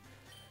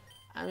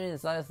 I mean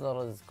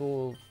Scyther is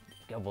cool.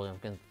 قبل يوم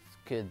كنت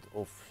كيد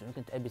شنو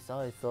كنت ابي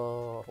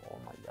Scyther. Oh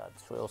my god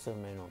شوي اصير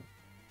مجنون.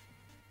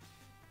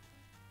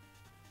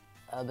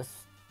 بس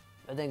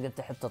بعدين قلت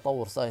احب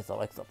تطور Scyther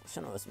اكثر.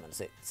 شنو اسمه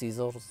نسيت.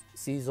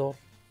 سيزور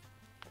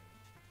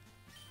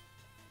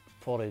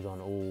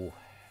Porygon.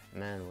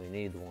 Man, we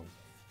need one.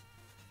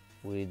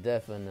 We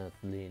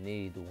definitely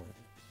need one.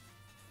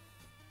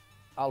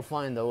 I'll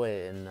find a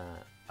way and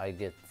I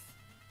get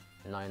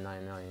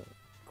 999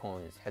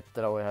 coins.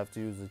 حتى لو I have to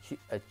use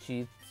a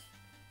cheat,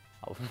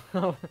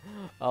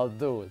 I'll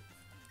do it.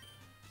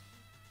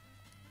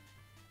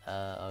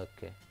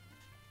 Okay.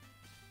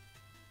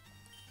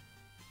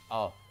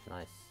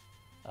 Nice.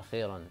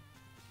 أخيرا.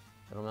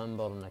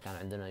 Remember إن كان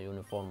عندنا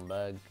uniform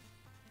bag.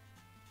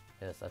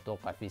 Yes,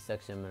 أتوقع في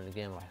section من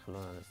الجيم راح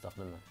يخلونا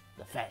نستخدمه.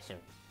 The fashion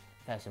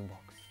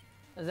box.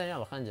 زين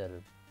يلا خلينا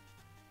نجرب.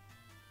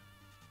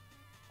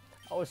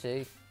 أول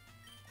شيء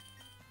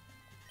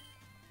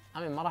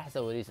ما راح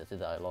أسوي reset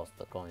إذا I lost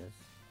the coins.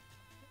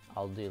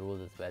 I'll deal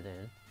with it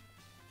بعدين.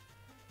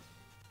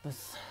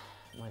 بس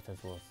might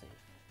as well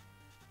save.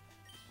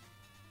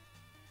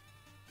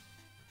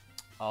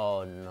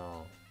 Oh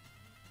no.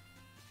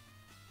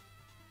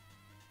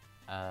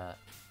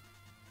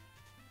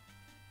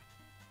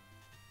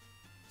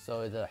 So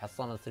إذا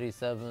حصلنا 3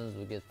 sevens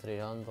we get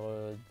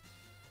 300.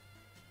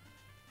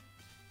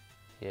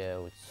 Yeah,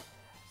 which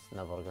is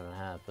never gonna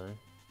happen.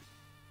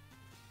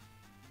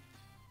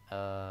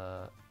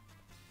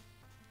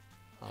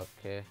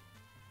 Okay.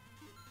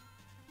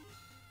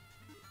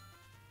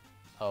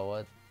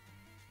 What?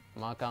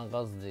 ما كان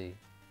قصدي.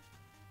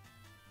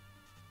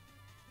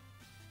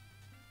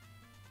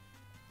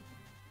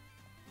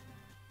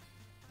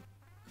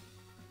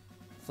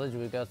 صدق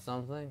we got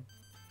something?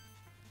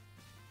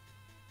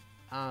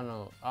 I don't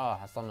know.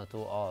 حصلنا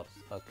 2 R's.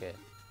 Okay.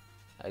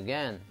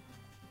 Again.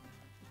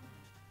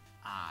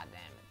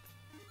 Damn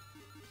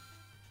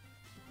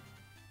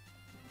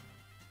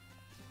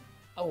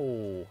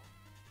it.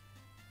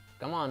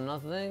 Come on,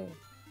 nothing?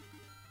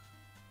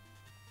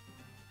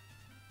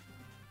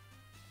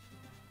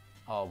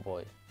 Oh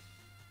boy.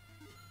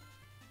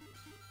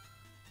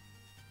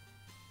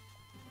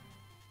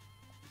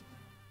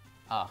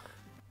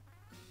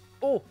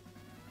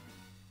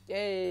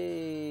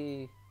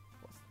 Yay!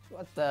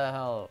 What the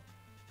hell?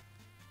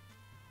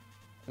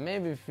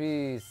 maybe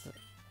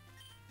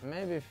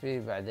في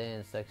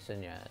بعدين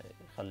section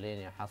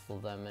يخليني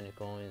احصل ذا many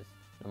coins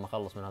لما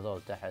اخلص من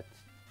هذول تحت.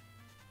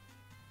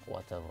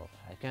 whatever.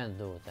 I can't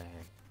do it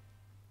الحين.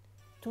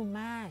 too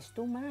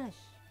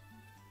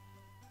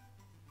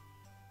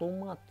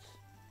much.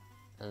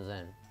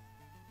 انزين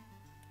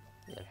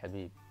يا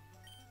الحبيب.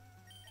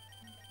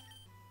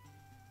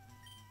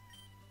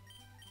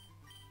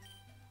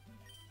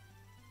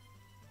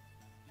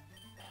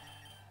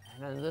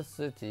 احنا in this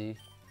city.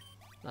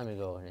 Let me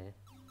go here.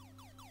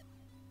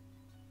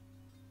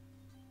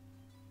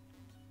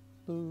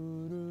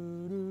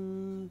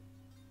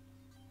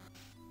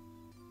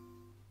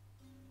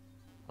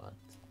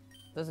 What?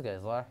 This guy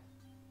صح؟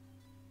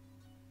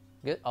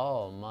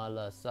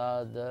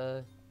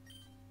 Malasada.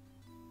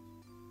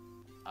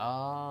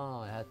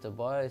 I had to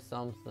buy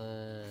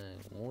something.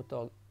 مو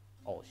توق.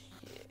 Oh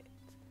shit.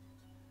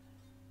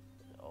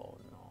 Oh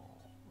no.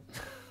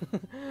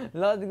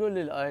 لا تقول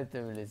لي الايتم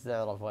اللي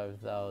سعره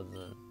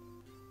 5000.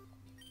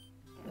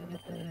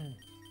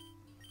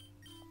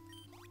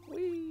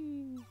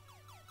 وي.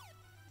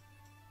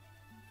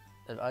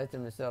 الايتم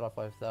اللي سعره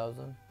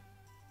 5000.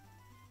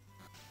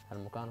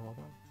 هالمكان هو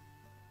كان؟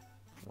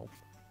 نوب.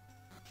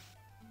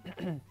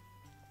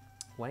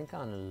 وين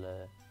كان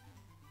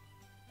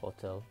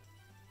الهوتيل؟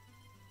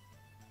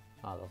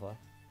 هذا صح؟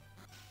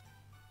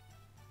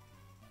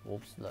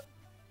 اوبس لا.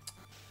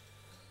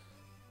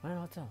 وين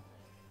الهوتيل؟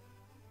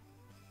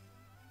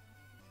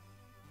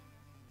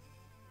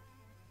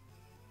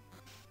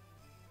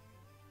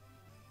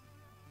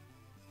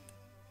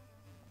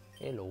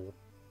 Hello.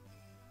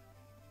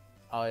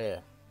 Oh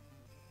yeah.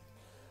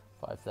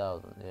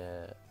 5000,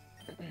 yeah.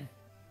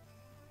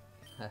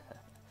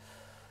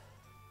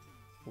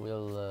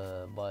 We'll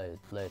buy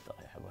it later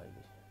يا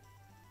حبايبي.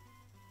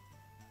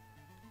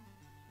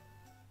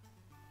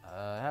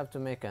 I have to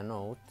make a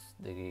note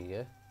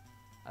دقيقة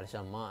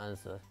علشان ما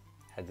انسى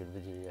حق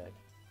الفيديو الجاي.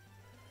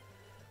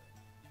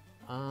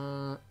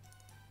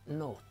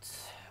 Note.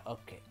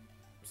 Okay.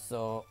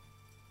 So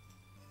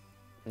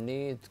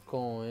need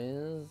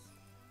coins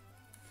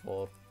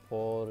for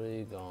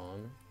Porygon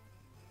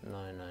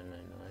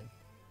 9999.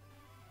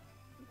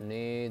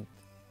 Need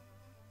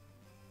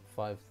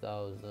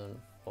 5000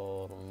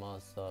 for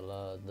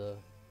Masalada.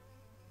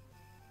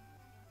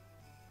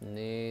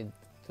 Need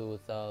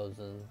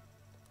 2000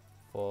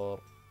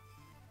 for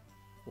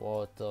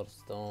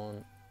Waterstone,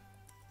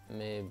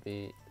 maybe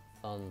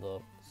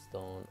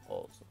Thunderstone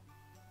also.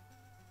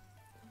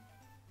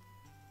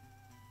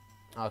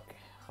 اوكي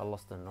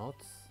خلصت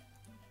النوتس.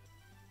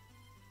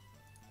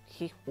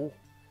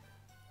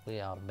 We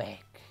are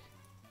back.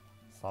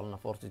 صارلنا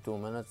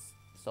 42 minutes.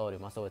 سوري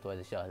ما سويت وايد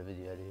اشياء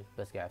الفيديو هذي،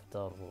 بس قاعد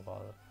افطر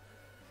وهذا.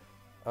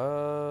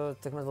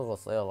 تكملة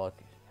القصة. يلا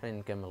اوكي الحين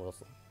نكمل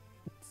القصة.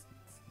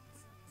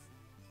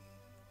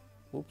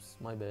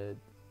 اوبس ماي باد.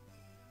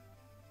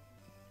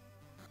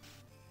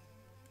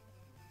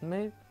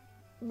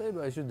 maybe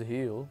I should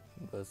heal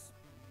بس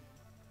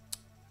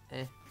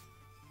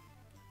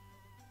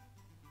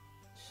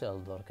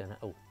شلدر كان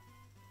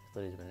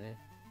يطريد مني.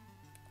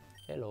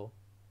 hello.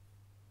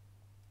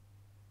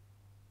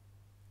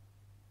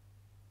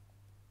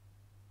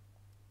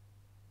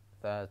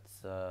 That's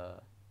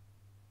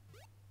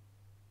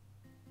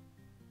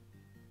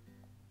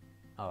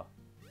oh.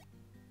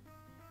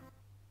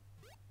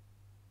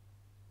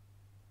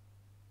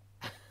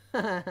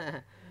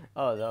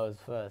 Oh, that was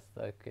fast.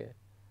 Okay.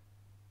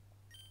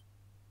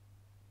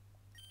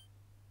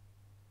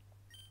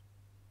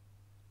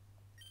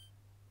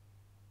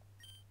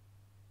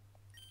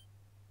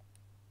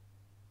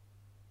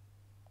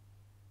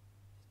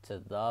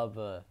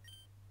 كذابة.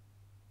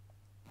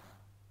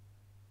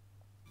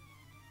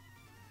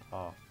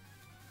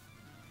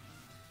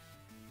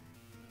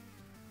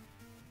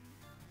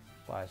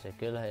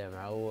 شكلها يا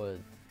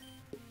معود.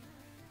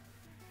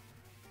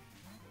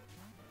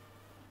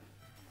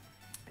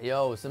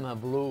 يو اسمها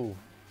بلو.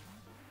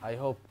 I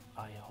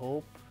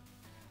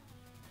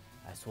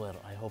swear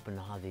I hope ان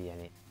هذه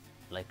يعني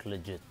like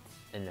legit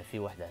ان في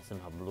واحدة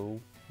اسمها بلو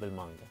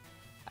بالمانجا،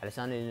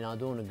 علشان اللي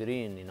ينادون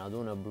جرين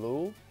ينادونه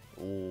بلو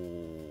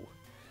و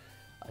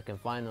I can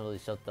finally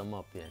shut them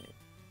up يعني.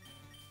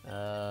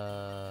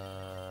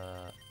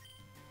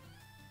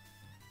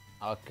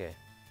 okay.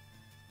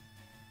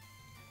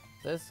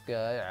 This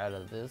guy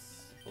على this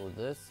و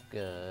this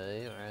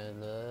guy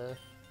على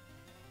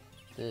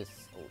this.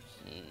 oh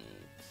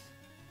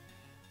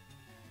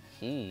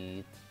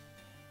shit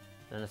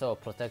لأنه سوى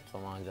protect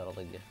فما أقدر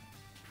أطقه،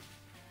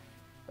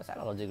 بس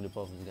على الأقل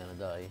جيجليبوف is gonna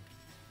die.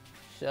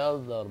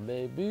 Shelter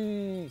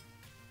baby.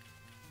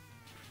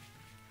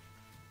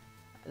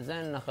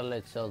 زين إنه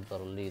خليت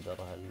شلتر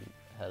الليدر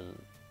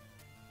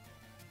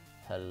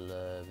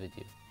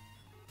هالفيديو،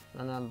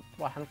 لأن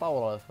راح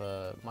نطوره ف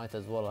might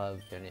as well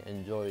have يعني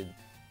enjoyed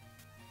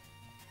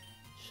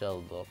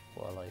shelter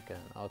while I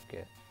can.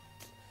 اوكي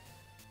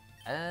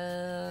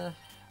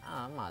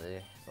ما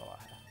ادري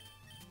صراحة.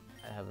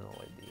 I have no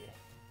idea.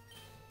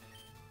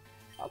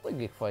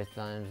 اطقك fight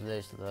times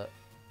ليش ذا،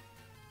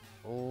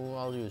 و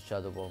I'll use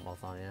shadow ball مرة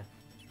ثانية.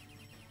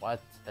 what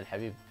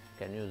الحبيب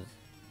can use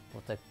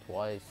protect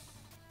twice.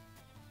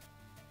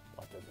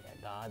 what is it يا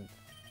god.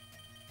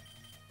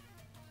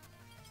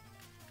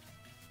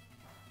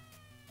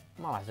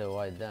 ما راح اسوي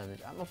وايد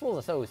دامج. المفروض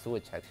اسوي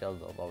سويتش حق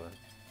شلدر طبعا.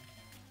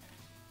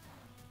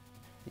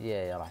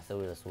 يا راح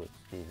اسوي له سويتش.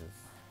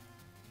 جيزس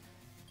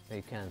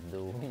he can't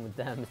do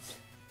damage.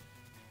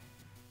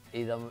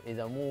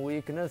 اذا مو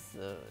ويكنس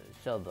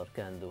شلدر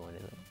can't do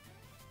anything.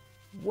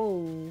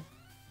 whoa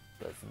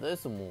بس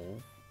this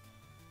move.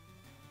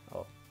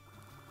 oh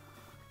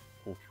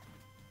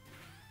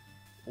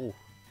اوه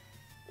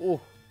اوه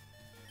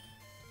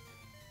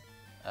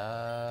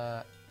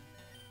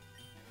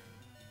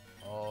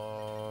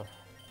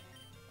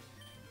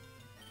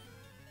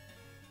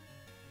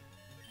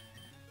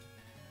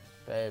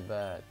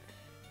payback.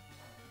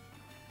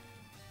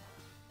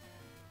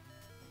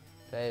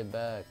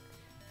 Payback.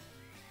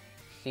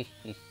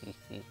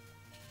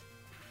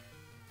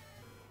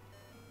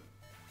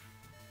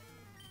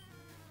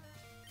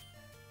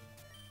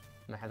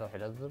 ما حد راح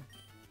يلفل.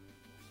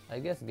 I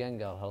guess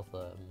Gengar health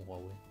مو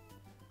قوي.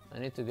 I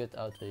need to get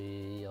out of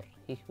here.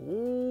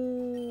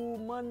 Ooh,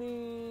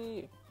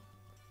 money.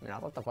 من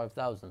عطتها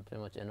 5000 pretty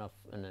much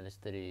enough إن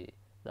نشتري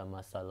ذا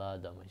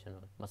مسالada ما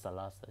شنو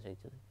مسالاسا شيء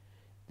كذي.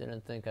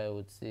 Didn't think I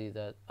would see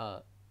that.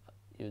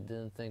 You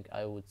didn't think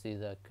I would see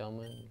that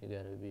coming. You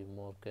gotta be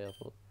more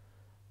careful.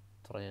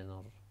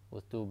 Trainer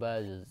with 2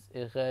 badges.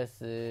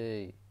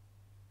 إخسي.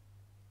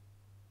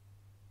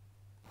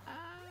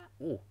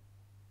 Ooh.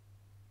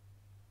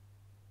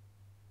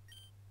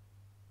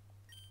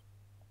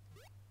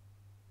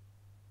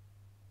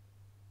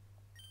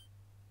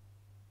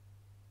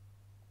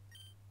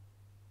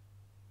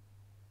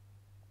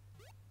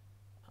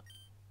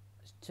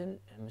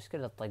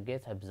 المشكلة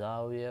طقيتها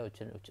بزاوية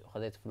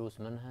وخذيت فلوس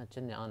منها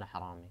كني أنا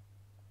حرامي.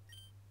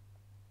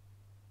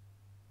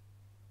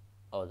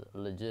 أو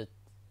legit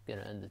كان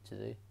عندي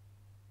كذي.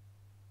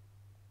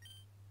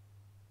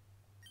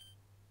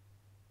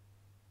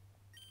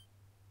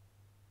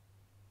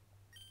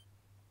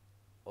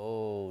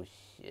 Oh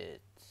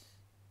shit.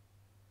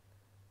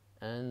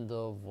 End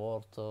of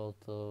War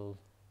Total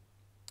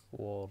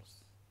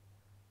Wars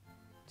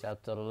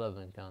Chapter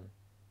 11 كان.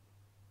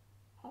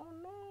 Oh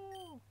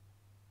no.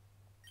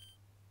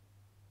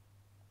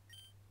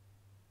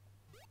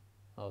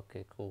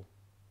 Okay, cool.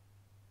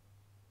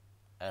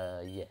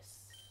 Yes.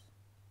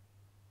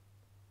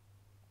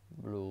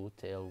 Blue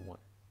Tail 1.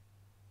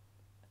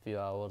 A few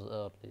hours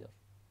earlier.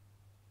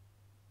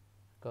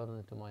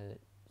 According to my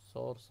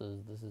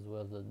sources, this is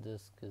where the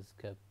disc is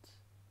kept.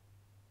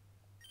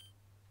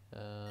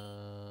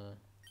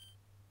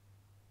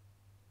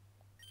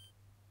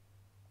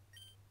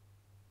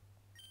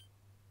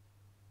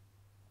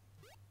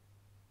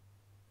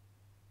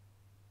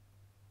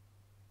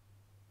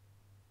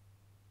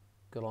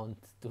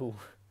 Grunt 2.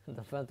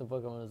 The phantom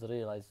Pokemon is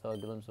real. I saw a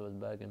glimpse of it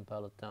back in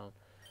Pallet Town.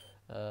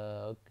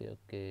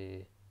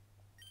 اوكي.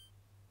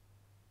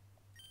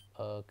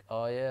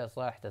 يا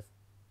صح.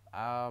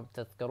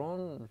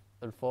 تذكرون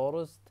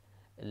الفورست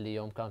اللي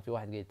يوم كان في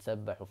واحد قاعد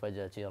يتسبح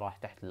وفجأة شي راح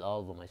تحت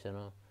الأرض وما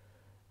شنو.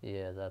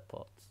 Yeah, that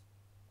part.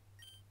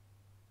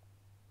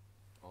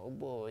 Oh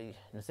boy,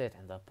 نسيت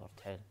عن that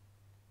part حيل.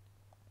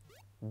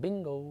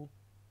 بينجو.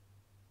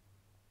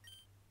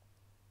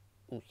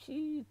 Oh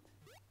shit.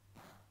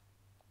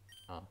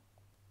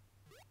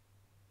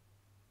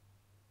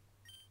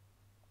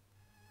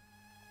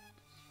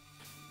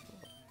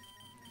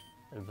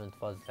 البنت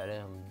فازت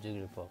عليهم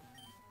جيجليبوف.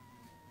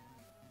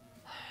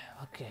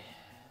 اوكي.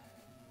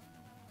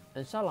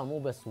 ان شاء الله مو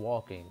بس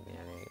walking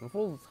يعني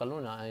المفروض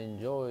تخلونا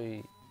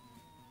enjoy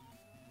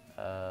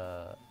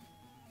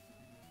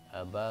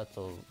a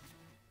battle.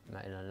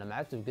 لما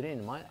لعبت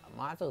بجرين ما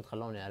اعتقد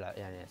خلوني العب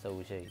يعني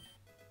اسوي شيء.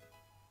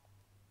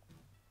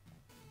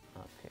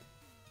 اوكي.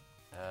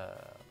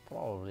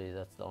 Probably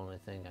that's the only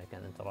thing I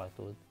can interact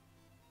with.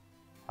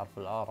 حرف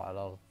الآر على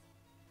الأرض.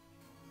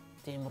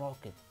 Team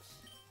Rocket.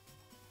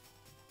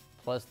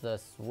 Press the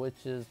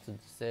switches to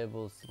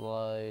disable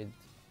slide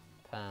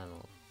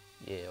panel.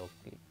 Yeah,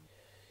 okay.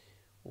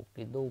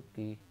 Okie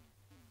dokie.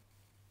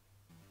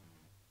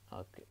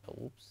 Okay,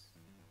 oops.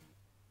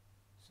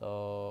 So,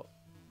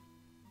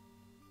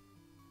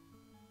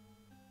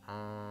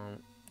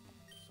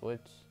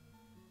 switch.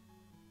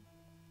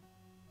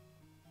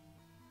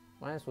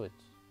 Why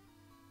switch?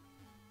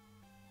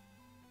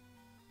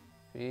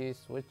 في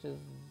switches.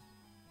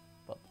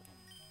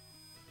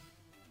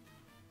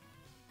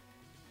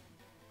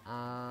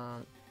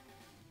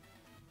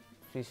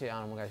 في شيء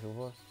انا مو قاعد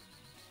اشوفه.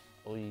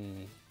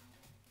 وي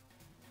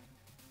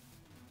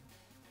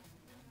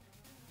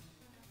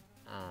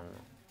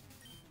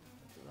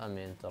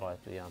امي انت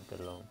رايت وياهم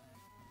كلهم.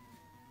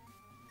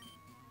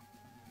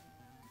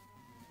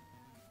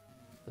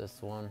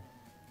 This one.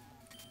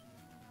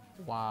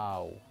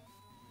 Wow.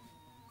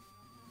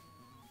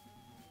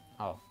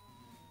 Oh.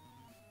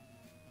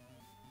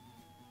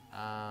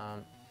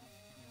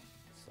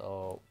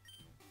 So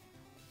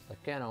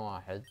سكينا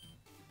واحد.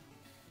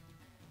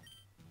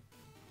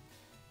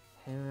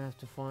 الحين we have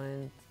to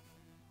find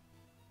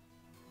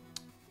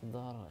the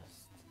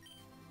rest.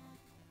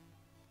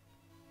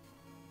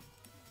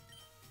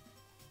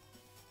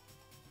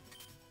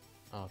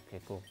 Okay,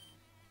 cool.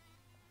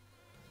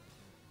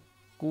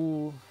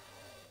 Cool.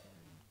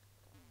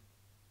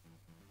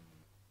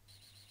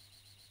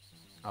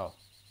 Oh.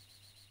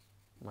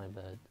 My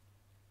bad.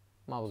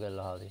 ما بقى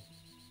إلا هذه.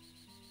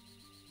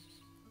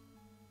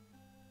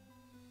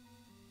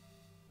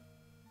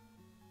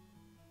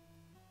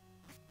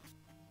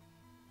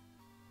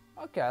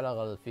 اوكي على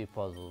الاقل في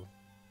puzzle.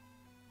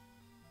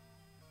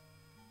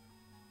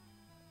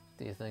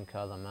 Do you think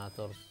هذا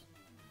matters?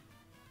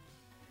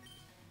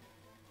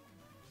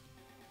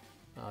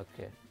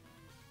 اوكي.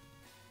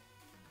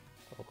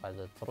 اتوقع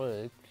the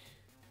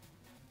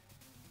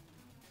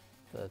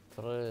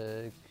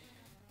trick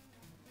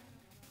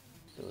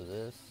do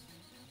this.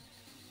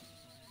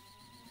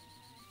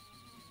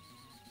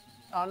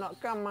 اه نو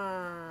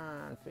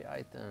كمان في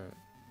ايتم.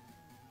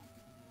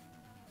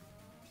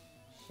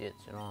 شيت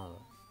شنو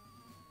هذا؟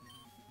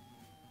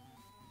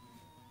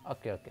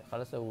 اوكي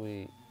خل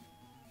اسوي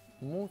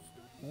مو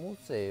مو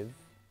سيف،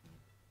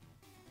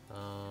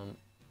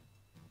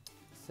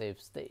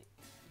 سيف ستيت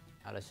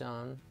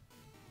علشان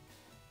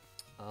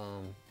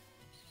اوه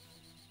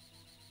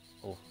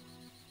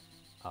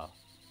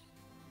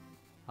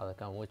هذا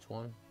كان which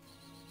one؟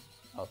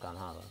 او كان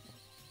هذا.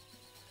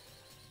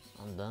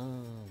 I'm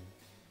done.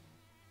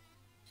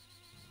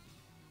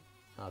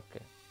 اوكي.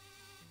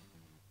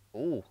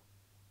 اوه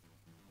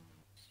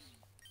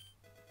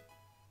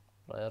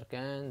راير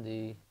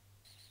كاندي.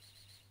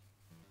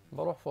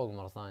 بروح فوق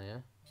مرة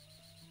ثانية.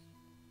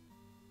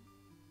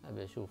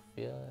 ابي اشوف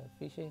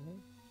في شيء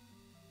هنا.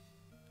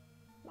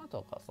 ما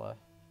اتوقع صح.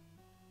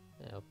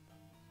 يب.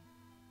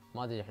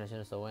 ما ادري احنا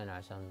شنو سوينا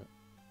عشان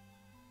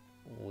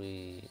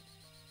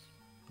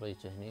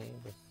ريتش هني،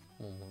 بس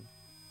مو مهم.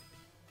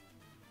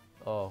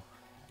 اوه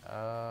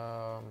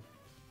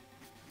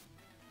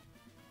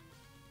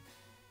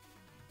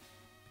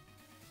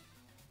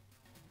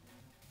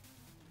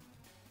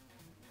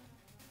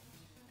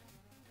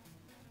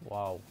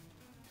واو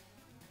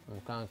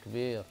مكان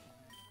كبير.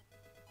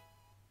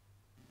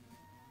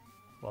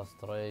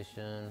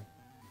 frustration.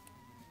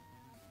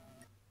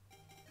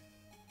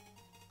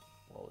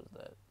 What was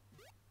that?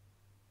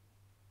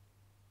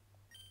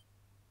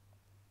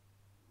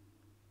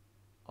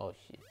 Oh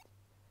shit.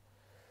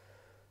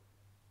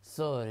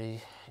 Sorry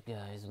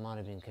guys ما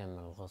نبي نكمل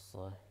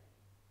القصة.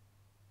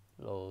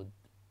 load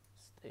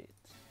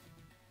state.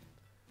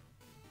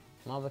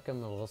 ما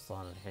بكمل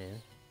القصة أنا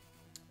الحين.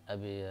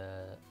 أبي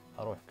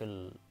أروح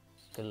كل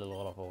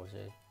الغرف أول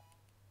شيء.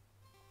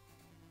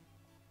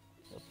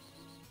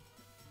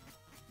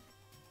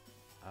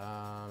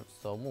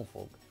 so مو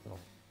فوق. no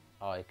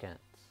I can't.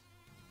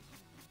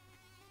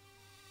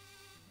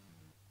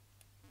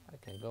 I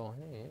can go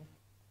here.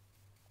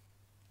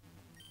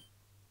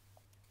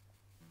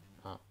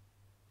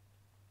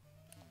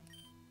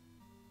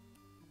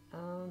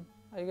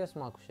 I guess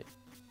ماكو شيء.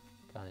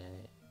 كان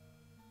يعني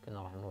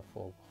كنا راح نروح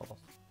فوق وخلاص.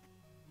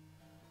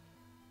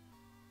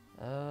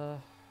 yeah.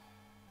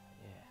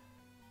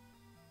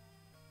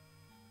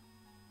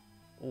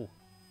 اوه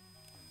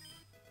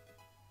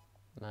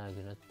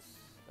ماجنت.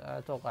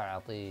 اتوقع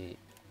اعطيه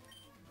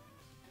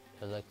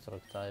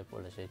الكتريك تايب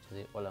ولا شيء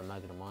كذي، ولا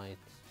ماجنمايت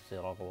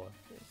يصير اقوى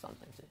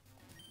something زي.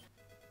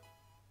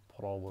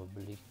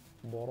 probably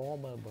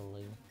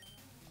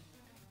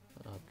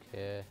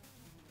اوكي.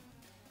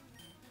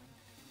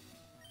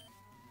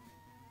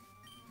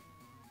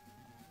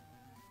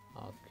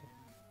 اوكي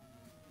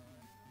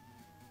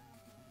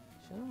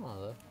شنو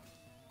هذا؟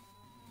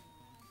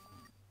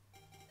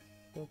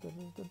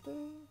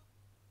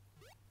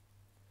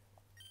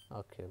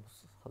 اوكي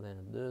بس خلينا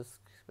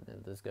الديسك،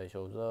 بعدين this guy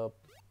shows up.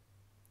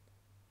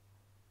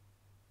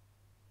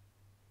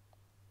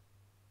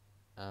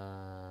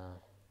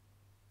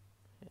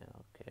 yeah,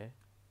 okay.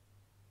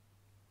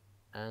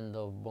 End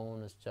of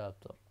bonus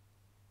chapter.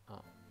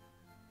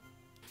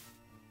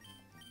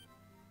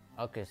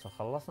 اوكي so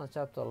خلصنا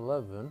chapter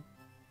 11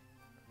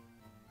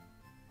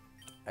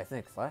 I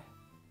think صح؟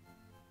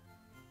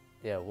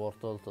 yeah War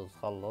Turtles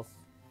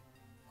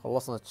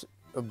خلصنا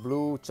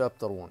blue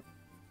chapter 1.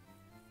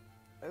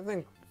 I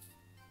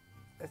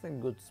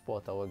think good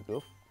spot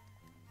اوقف.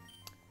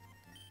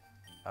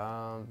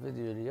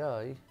 الفيديو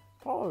الجاي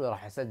probably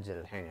راح اسجل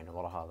الحين يعني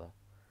ورا هذا،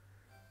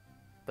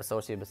 بس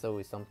اول شي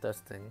بسوي some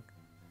testing.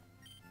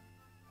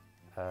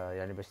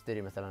 يعني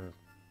بشتري مثلا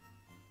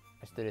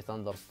اشتري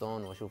ثاندر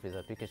ستون واشوف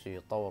اذا بيكاشو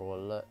يتطور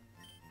ولا لا،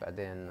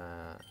 بعدين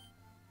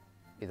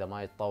اذا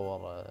ما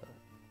يتطور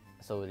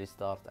اسوي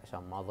ريستارت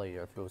عشان ما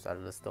اضيع فلوس على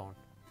الستون.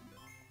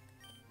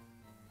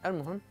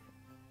 المهم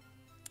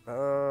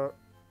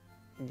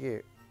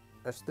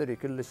اشتري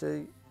كل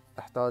شيء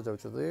احتاجه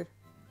وكذي،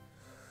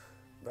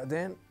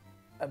 بعدين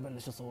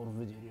ابلش اصور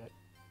الفيديو الجاي.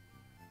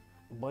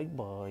 باي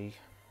باي.